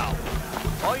steady now.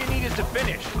 All you need is to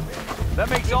finish.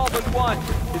 That makes all but one.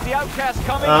 Is the outcast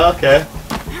coming? Okay.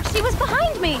 She was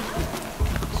behind me.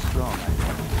 Strong.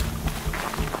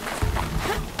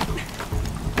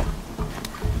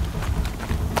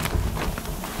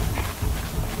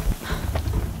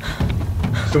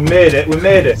 So we made it. We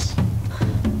made it.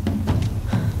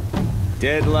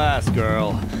 Dead last,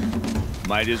 girl.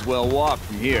 Might as well walk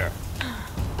from here.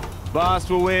 Boss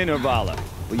will win, Orvala,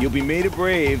 but you'll be made a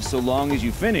brave so long as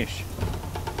you finish.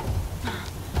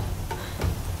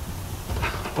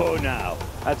 Oh, now.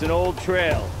 That's an old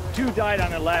trail. 2 died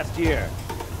on it last year.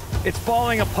 It's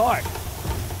falling apart.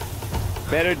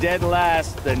 Better dead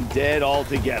last than dead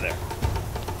altogether.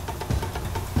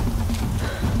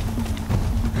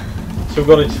 So we've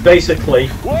got to just basically...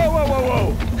 Whoa, whoa, whoa,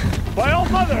 whoa! By all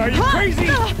mother, are you crazy?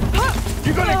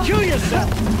 You're gonna kill yourself!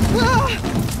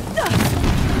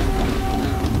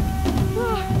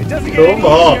 It doesn't get Come any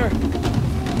on. easier. It doesn't get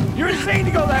any easier. You're insane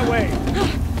to go that way.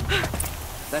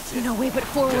 That's it. No way but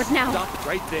forward Just now. Stop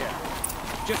right there.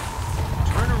 Just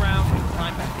turn around and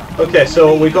climb back up. Okay,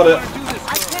 so we got to. I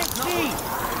can't see.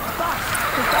 Stop.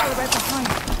 The fire right behind.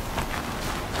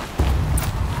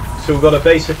 So we've got to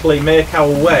basically make our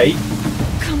way.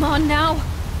 Come on now.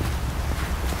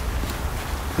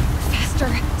 Faster.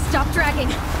 Stop dragging.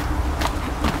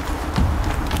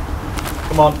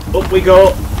 Come on, up we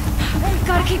go.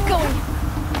 Gotta keep going.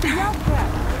 The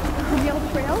yellow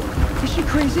trail? Is she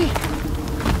crazy?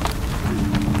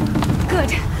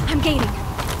 Good. I'm gaining.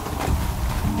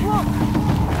 Whoa!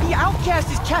 The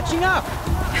outcast is catching up.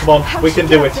 Come on, we can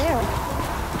do it.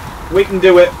 We can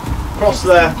do it. Cross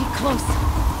there. Be close.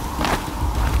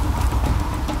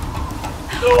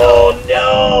 Oh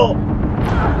no!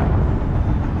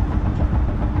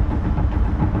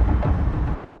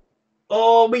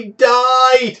 Oh, we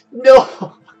died! No!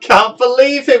 I can't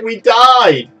believe it, we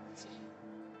died!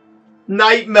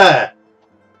 Nightmare!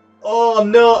 Oh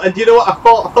no, and you know what, I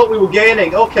thought we were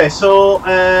gaining. Okay, so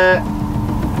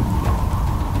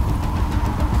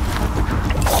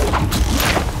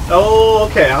oh,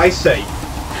 okay, I see.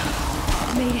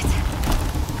 Made it.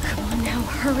 Come on now,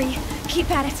 hurry. Keep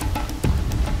at it.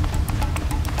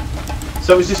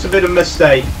 So it was just a bit of a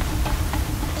mistake.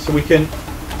 So we can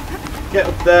get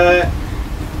up there.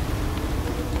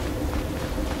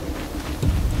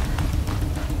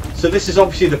 So this is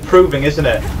obviously the proving, isn't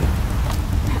it?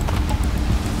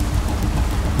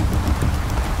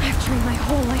 I've trained my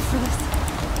whole life for this.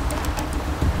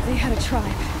 They had a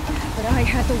tribe, but I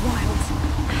had the wilds.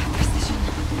 Precision.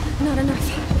 Not enough.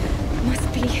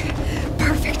 Must be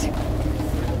perfect.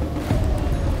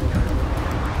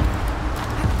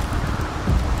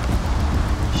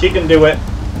 She can do it.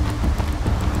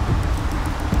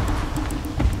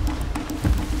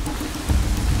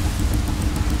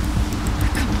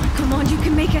 Come on, you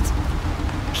can make it.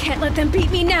 Can't let them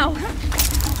beat me now.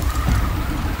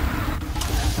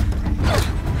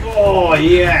 Oh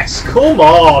yes, come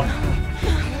on.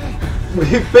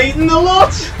 We've beaten the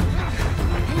lot.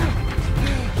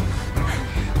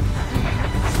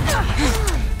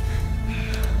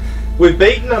 We've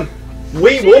beaten them.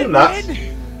 We won that.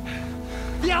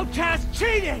 The outcast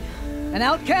cheated! An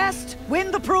outcast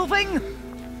win the proving?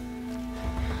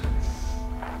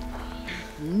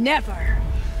 Never.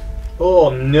 Oh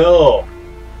no.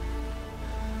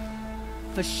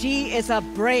 For she is a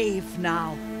brave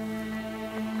now.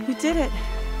 You did it.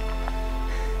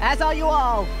 As are you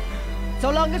all. So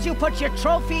long as you put your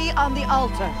trophy on the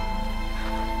altar.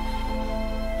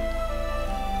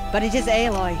 But it is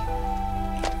Aloy.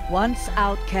 Once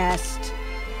outcast,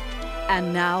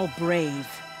 and now brave,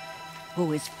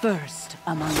 who is first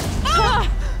among us. Ah!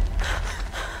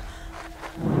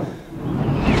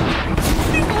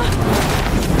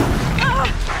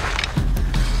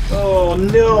 Oh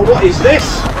no, what is this?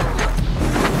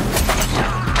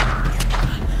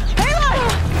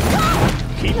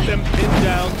 Keep them pinned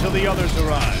down till the others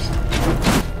arrive.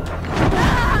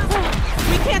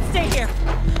 We can't stay here.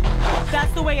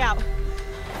 That's the way out.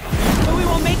 But we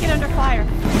won't make it under fire.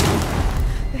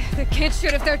 They can't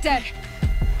shoot if they're dead.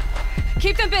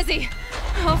 Keep them busy.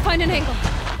 I'll find an angle.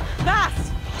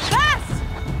 Fast! Fast!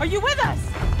 Are you with us?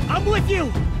 I'm with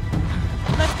you!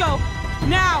 Let's go.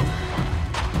 Now!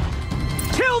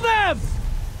 Kill them!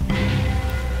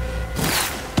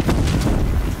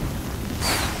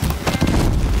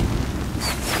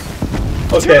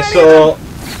 Okay, so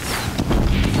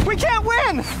we can't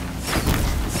win!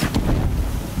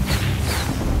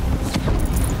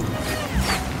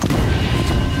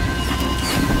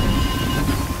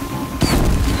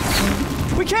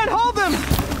 We can't hold them!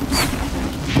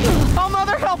 Oh,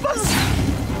 Mother, help us!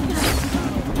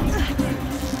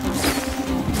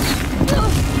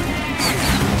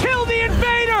 Kill the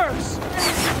invaders!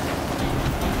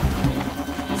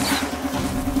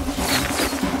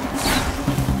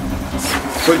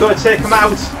 we're going to take them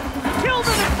out. Kill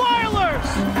the defilers!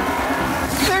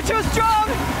 They're too strong!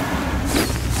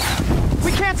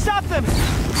 We can't stop them!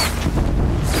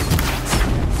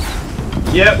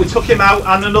 Yeah, we took him out,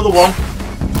 and another one.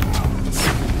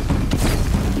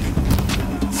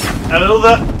 And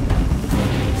another.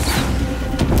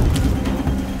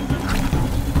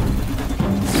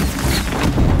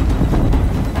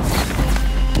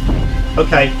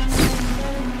 Okay.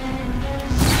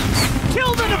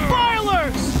 Kill the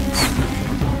defilers!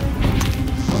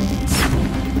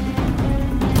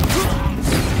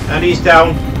 And he's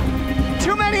down.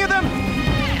 Too many of them!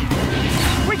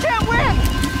 We can't win!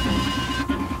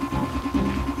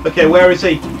 Okay, where is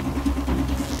he?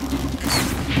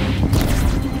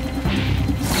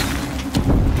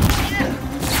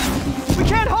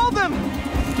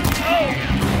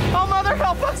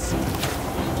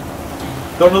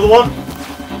 Got another one?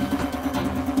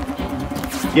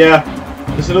 Yeah,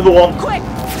 there's another one. Quick!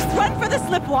 Run for the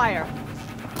slip wire!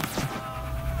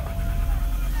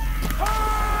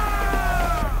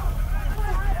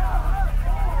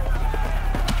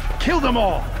 Kill them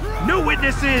all! No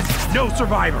witnesses, no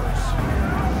survivors!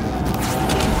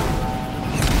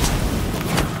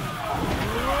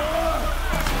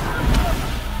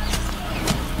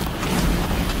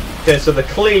 Okay, so they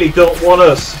clearly don't want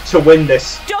us to win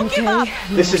this. Don't give up!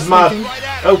 This is mad.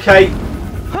 Okay.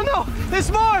 Oh no!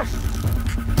 There's more!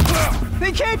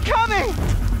 They keep coming!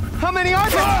 How many are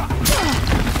there?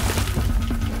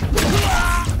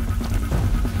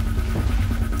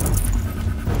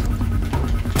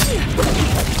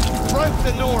 Front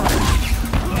to north!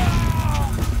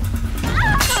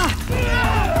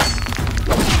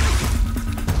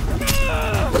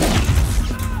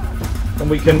 And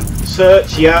we can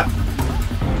search, yeah.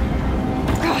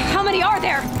 How many are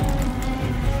there?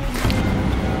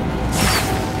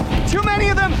 Too many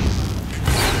of them!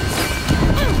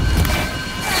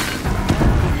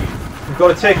 We've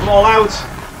got to take them all out.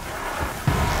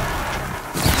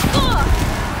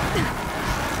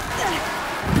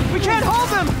 We can't hold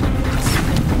them!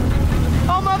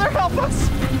 Oh, Mother, help us!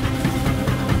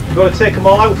 We've got to take them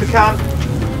all out if we can.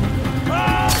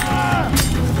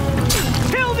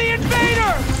 Kill the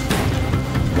invader!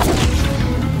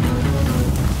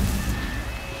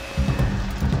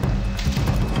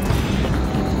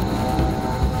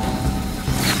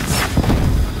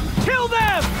 Kill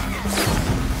them!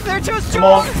 They're too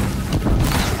strong!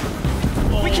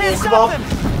 We can't stop them!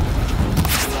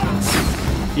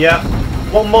 Yeah.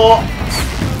 One more.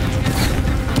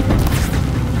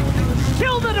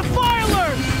 Kill the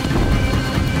defilers!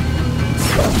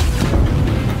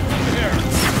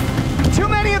 Too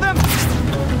many of them!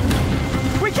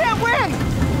 We can't win!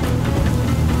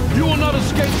 You will not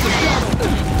escape the battle!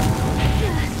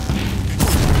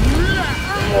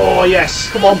 Oh yes,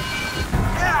 come on.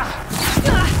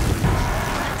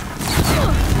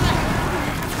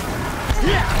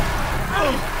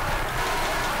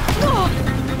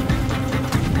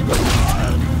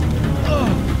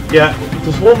 Yeah,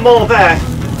 there's one more there.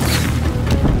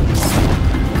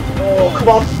 Oh, come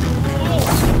on.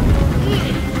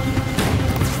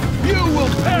 You will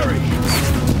perish!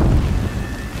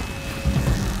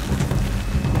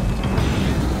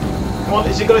 Come on,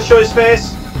 is he going to show his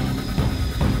face?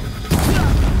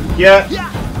 Yeah.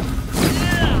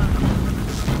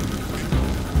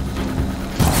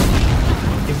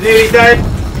 He's nearly dead.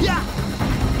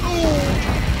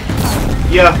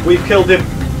 Yeah, we've killed him.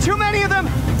 Too many of them!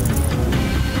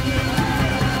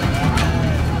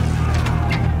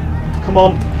 Come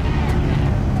on.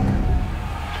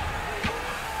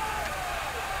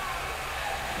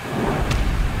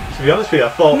 To be honest with you, I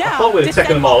thought we'd have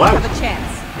taken them all out. Have a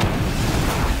chance.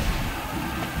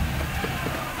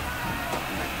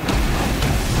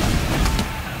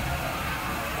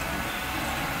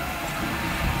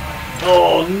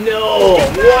 Oh no!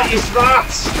 What is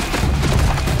that?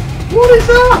 What is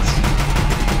that?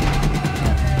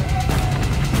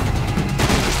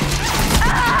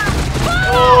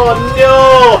 Oh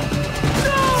no!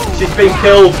 She's been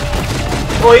killed.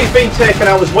 Oh, he's been taken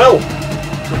out as well.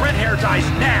 The red hair dies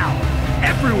now!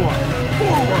 Everyone,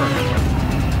 forward!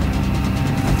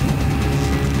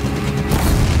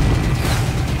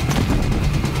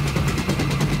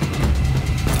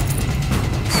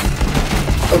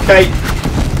 Okay.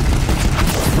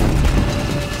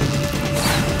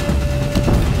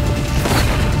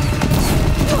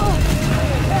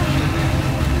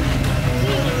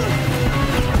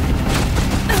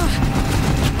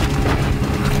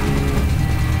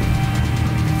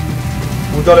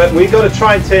 We've got to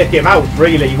try and take him out,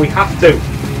 really. We have to.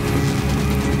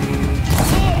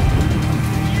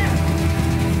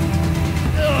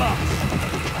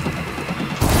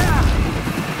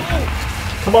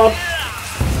 Come on.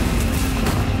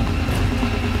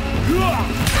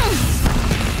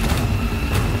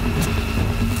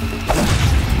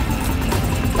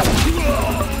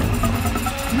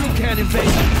 You can't invade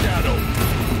the shadow!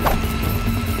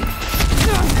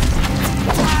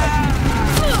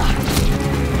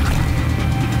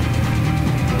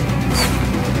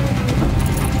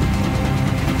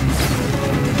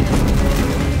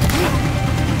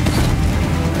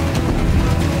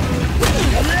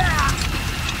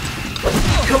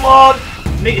 Come on!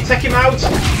 Need to take him out.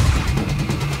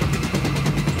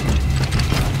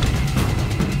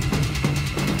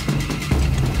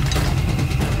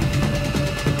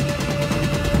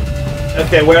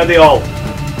 Okay, where are they all?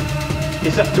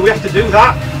 Is that, do we have to do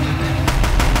that?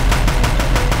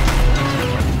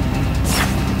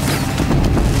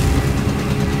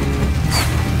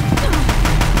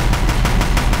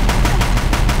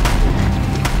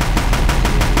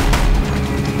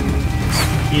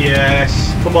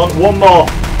 Come on, one more.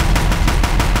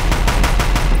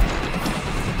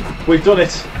 We've done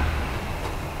it.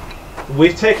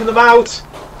 We've taken them out.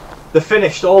 They're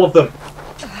finished, all of them.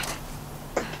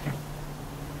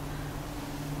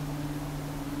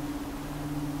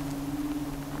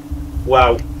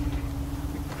 Wow.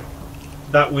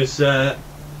 That was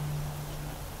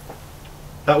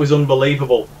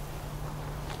unbelievable.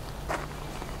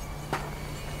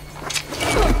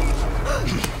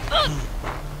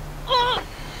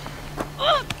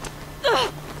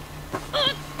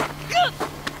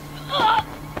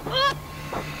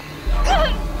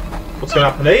 What's going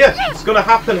to happen here? What's going to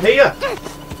happen here?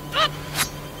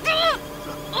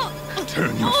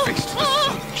 Turn your face to the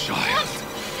sun, child.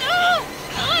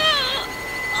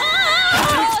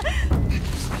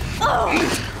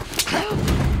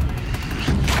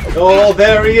 Oh,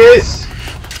 there he is!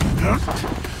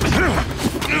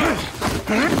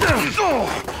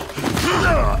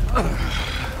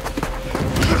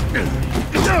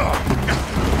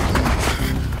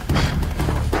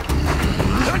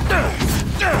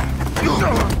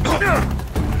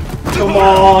 Come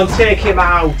on, take him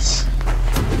out!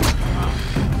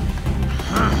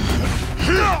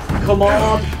 Come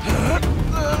on!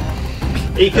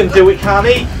 He can do it, can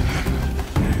he?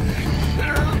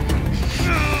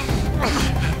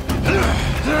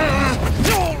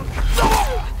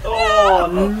 Oh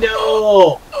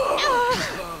no!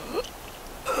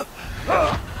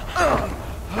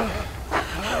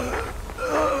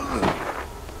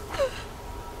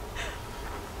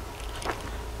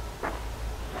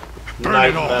 Burn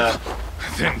it all.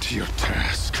 Then to your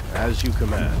task. As you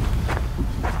command.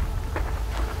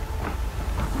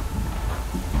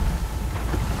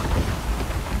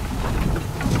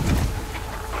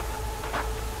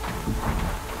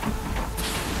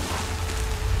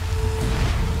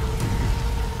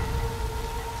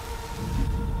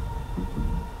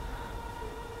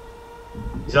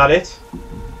 Is that it?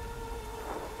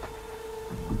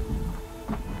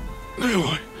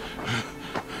 Aloy.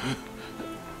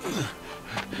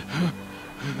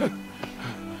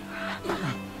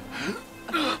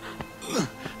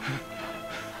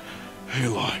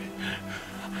 Aloy.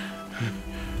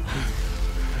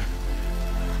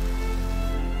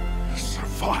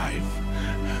 Survive.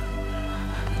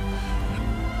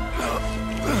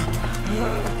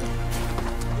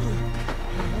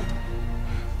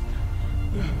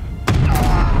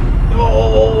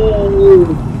 Oh!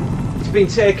 It's been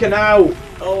taken out!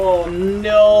 Oh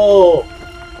no!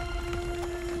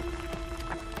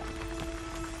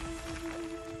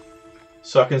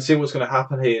 So I can see what's going to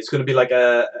happen here. It's going to be like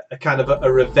a kind of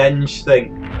a revenge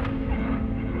thing.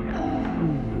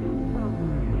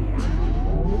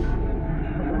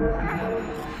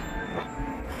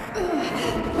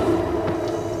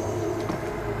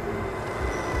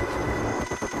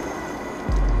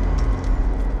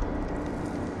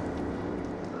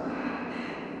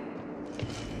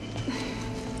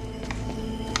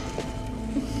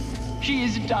 She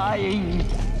is dying.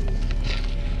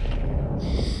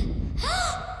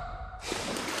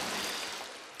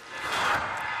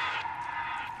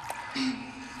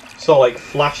 It's all like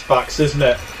flashbacks, isn't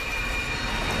it?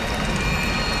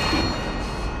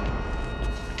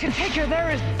 To take her there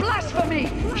is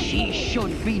blasphemy. She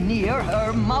should be near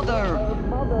her mother.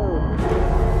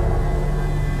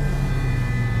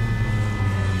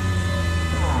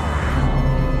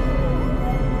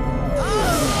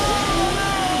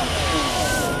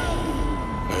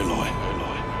 Aloy.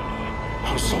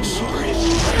 I'm so sorry.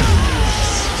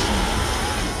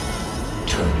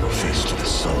 Turn your face to the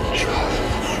sun, child.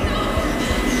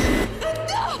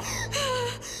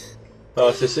 Oh,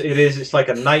 it's like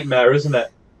a nightmare, isn't it?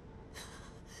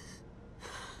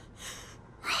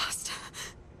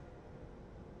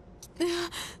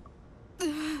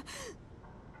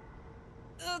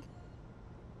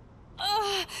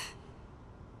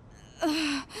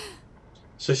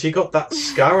 So she got that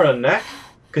scar on her neck?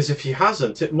 Because if she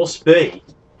hasn't, it must be.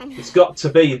 It's got to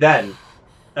be then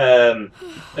a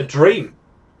dream.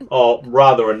 Or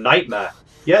rather a nightmare.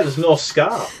 Yeah, there's no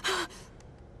scar.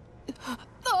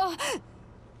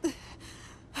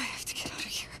 I have to get out of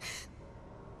here.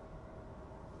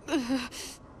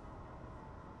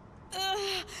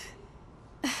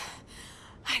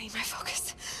 I need my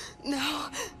focus. No.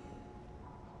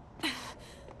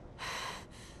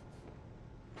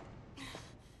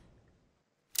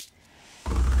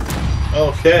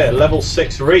 Okay, level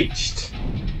 6 reached.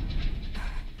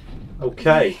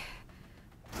 Okay.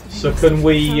 So can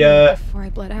we Before I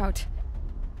bled out.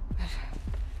 But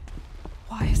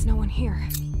why is no one here?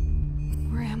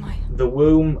 Where am I? the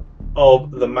womb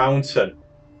of the mountain.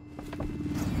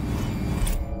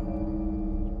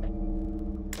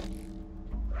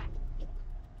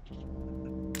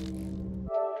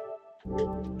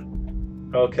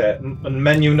 Okay, and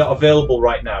menu not available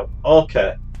right now.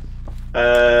 Okay.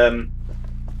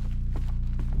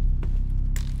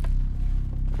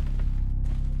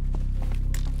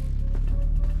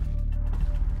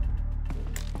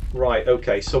 Right,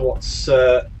 okay, so what's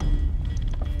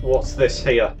this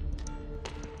here?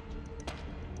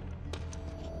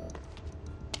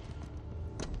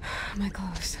 My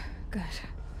clothes. Good.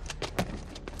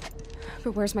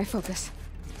 But where's my focus?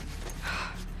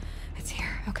 It's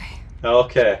here. Okay.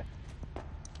 Okay.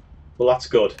 Well, that's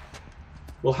good.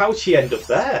 Well, how'd she end up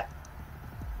there?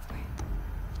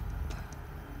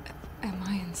 Am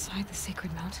I inside the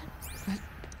sacred mountain? But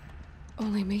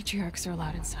only matriarchs are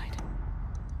allowed inside.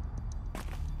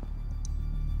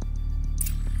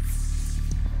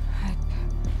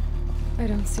 I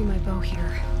don't see my bow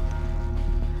here.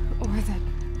 Or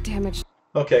that damaged...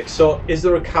 Okay, so is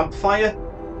there a campfire?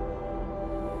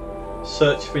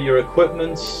 Search for your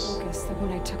equipment. Focus that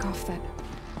when I took off that...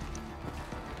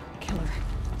 killer.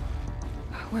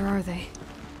 Where are they?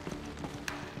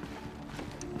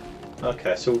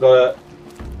 Okay, so we've got to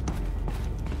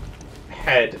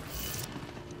head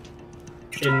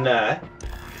in there.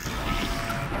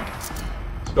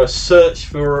 We've got to search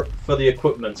for the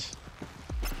equipment.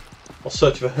 Or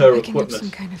search for her equipment. Some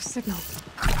kind of signal.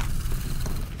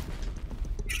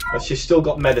 And she's still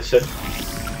got medicine.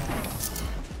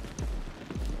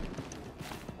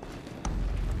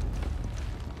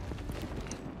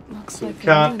 Looks so like we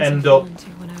can't end up.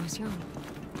 When I was young.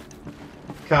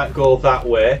 Can't go that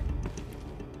way.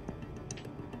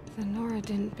 The Nora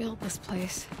didn't build this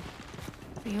place.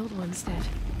 The old ones did.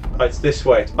 Oh, it's this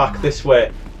way. It's back this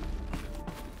way.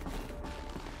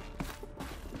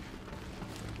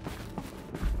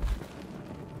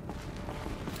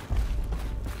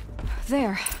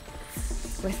 There.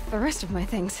 With the rest of my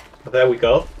things. There we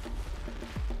go.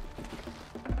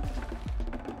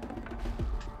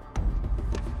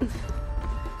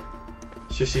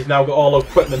 So she's now got all her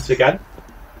equipment again.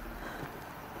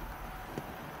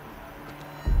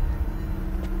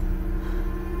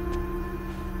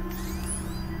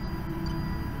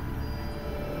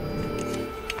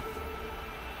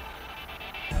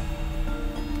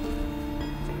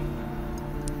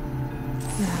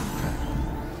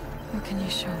 What can you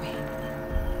show me?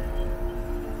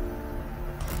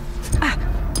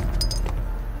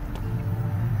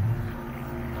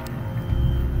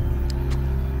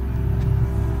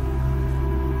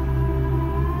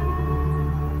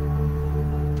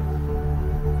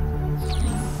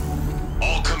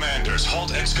 All commanders,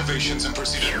 halt excavations and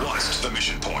proceed at once to the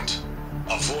mission point.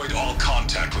 Avoid all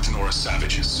contact with Nora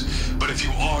savages, but if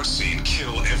you are seen,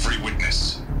 kill every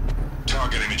witness.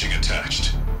 Target imaging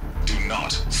attached. Do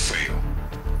not fail.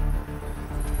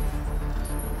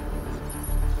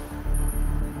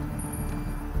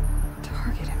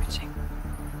 Target imaging.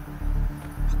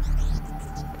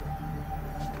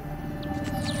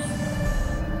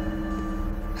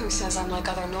 Who says I'm like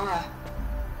other Nora?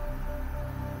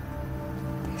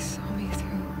 They saw me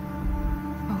through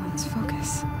Owen's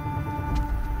focus.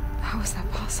 How is that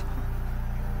possible?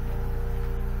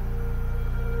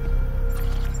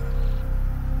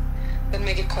 Then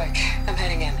make it quick. I'm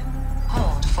heading in.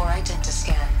 Hold for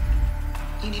identiscan.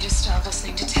 You need to stop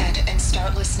listening to Ted and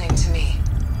start listening to me.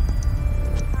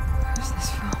 Where's this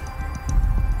from?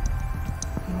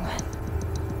 And when?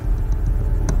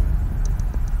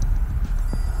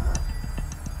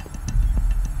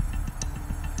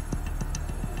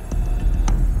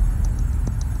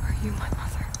 Are you my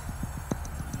mother?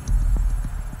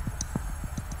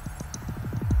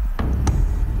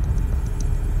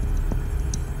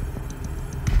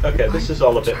 Okay, this is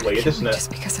all a bit weird, isn't it? Just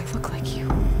because I look like you.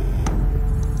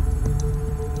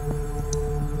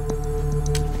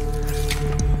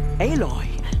 Aloy,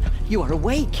 you are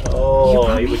awake.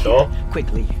 Oh, here we go.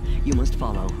 Quickly, you must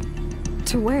follow.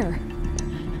 To where?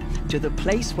 To the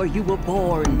place where you were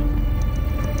born.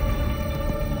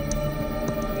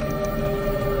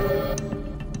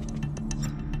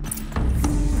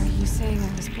 Are you saying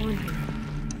I was born here?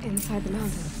 Inside the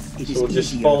mountain? So we'll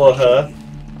just follow her.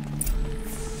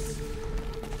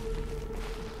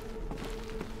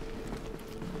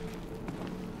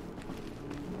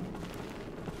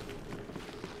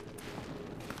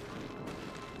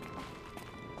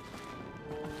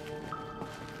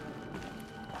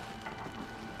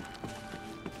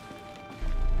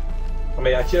 I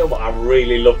mean, you know what? I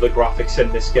really love the graphics in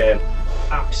this game.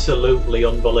 Absolutely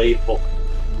unbelievable.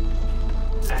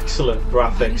 Excellent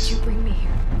graphics. Why did you bring me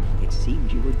here? It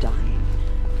seemed you were dying,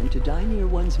 and to die near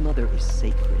one's mother is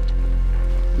sacred.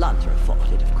 Lantra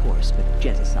fought it, of course, but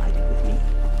Jetta sided with me.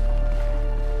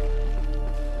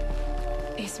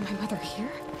 Is my mother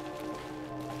here?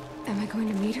 Am I going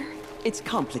to meet her? It's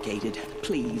complicated.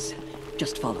 Please,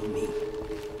 just follow me.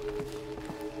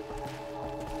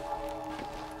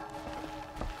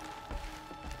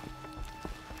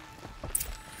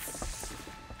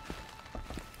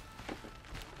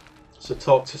 So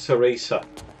talk to Teresa.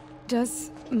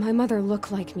 Does my mother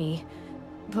look like me,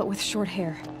 but with short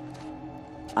hair?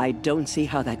 I don't see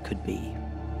how that could be.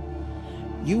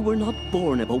 You were not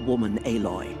born of a woman,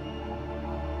 Aloy.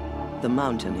 The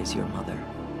mountain is your mother.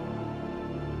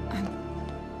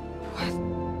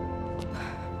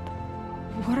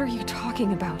 What are you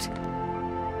talking about?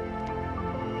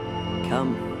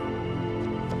 Come.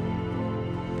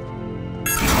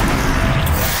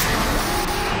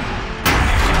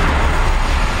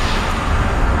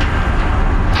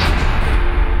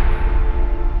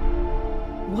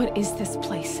 What is this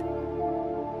place?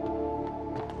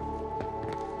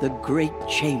 The Great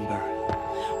Chamber,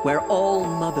 where All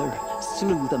Mother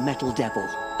slew the Metal Devil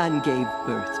and gave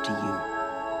birth to you.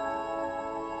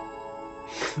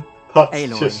 That's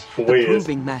Aloy, just the weird.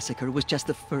 Proving Massacre was just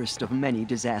the first of many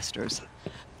disasters.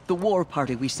 The war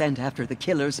party we sent after the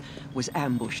killers was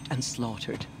ambushed and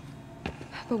slaughtered.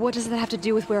 But what does that have to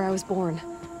do with where I was born?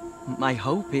 My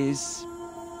hope is...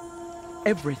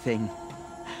 everything.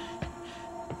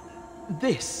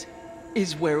 This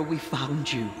is where we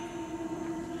found you.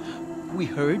 We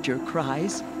heard your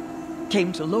cries,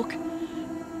 came to look,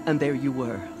 and there you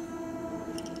were.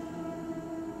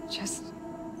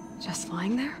 Just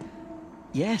lying there?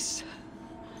 Yes.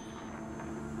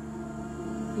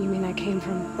 You mean I came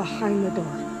from behind the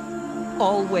door?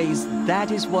 Always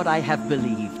that is what I have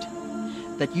believed.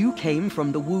 That you came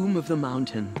from the womb of the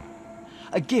mountain.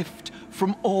 A gift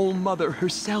from All Mother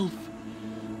herself.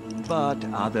 But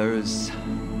others,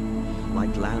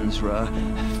 like Lansra,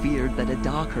 feared that a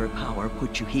darker power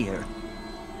put you here.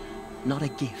 Not a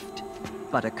gift,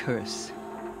 but a curse.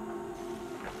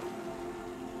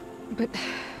 But...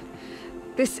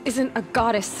 this isn't a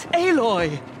goddess.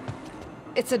 Aloy!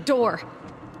 It's a door.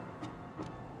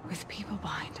 With people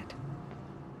behind it.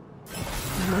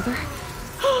 My mother?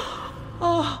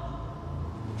 Oh!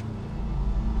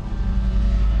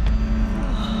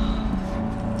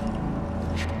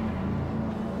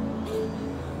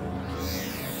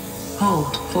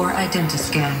 Hold for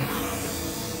identiscan.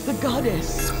 The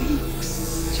goddess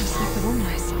speaks. Just like the woman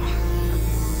I saw.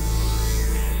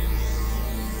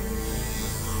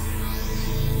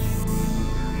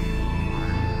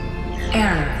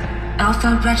 Error.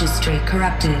 Alpha registry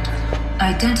corrupted.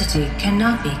 Identity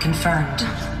cannot be confirmed.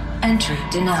 Entry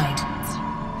denied.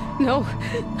 No,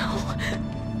 no.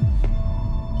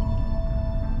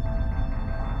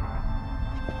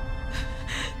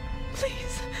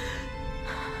 Please.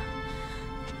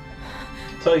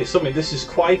 Tell you something, this is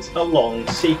quite a long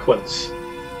sequence.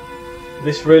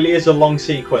 This really is a long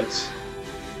sequence.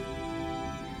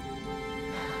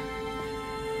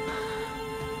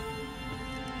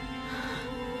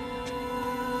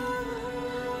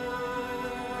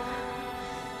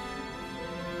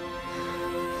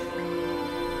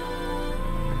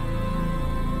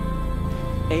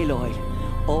 Aloy,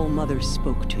 All Mother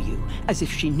spoke to you, as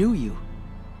if she knew you.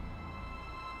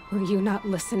 Were you not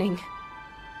listening?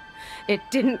 It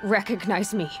didn't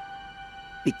recognize me.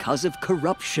 Because of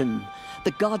corruption.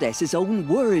 The goddess's own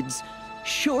words.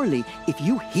 Surely, if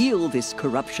you heal this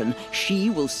corruption, she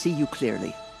will see you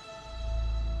clearly.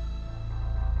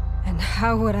 And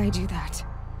how would I do that?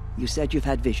 You said you've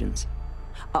had visions.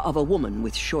 Of a woman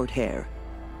with short hair.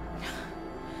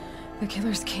 The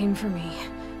killers came for me.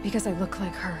 Because I look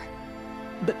like her.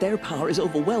 But their power is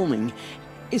overwhelming.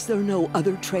 Is there no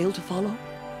other trail to follow?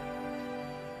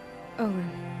 Owen.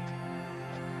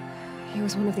 He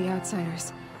was one of the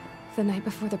outsiders. The night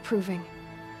before the proving.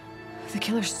 The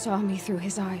killer saw me through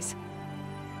his eyes.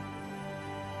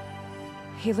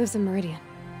 He lives in Meridian.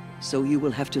 So you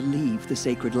will have to leave the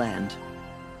sacred land.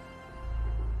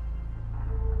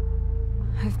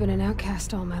 I've been an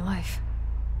outcast all my life.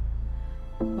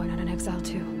 Why not an exile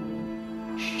too?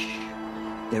 Shh.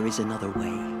 There is another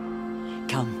way.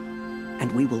 Come,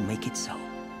 and we will make it so.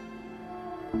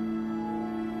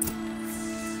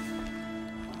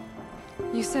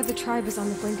 You said the tribe is on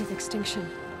the brink of extinction.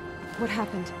 What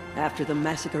happened? After the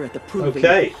massacre at the Proving,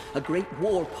 a great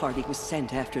war party was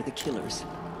sent after the killers.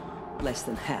 Less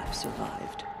than half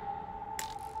survived.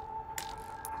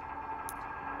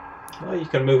 Well, you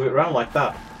can move it around like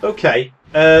that. Okay.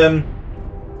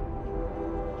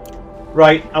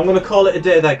 Right, I'm going to call it a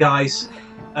day there, guys.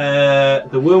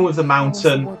 The womb of the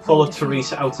mountain, follow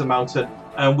Teresa out of the mountain,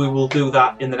 and we will do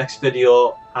that in the next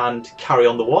video and carry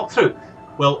on the walkthrough.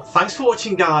 Well, thanks for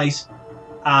watching, guys,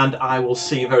 and I will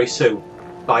see you very soon.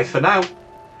 Bye for now.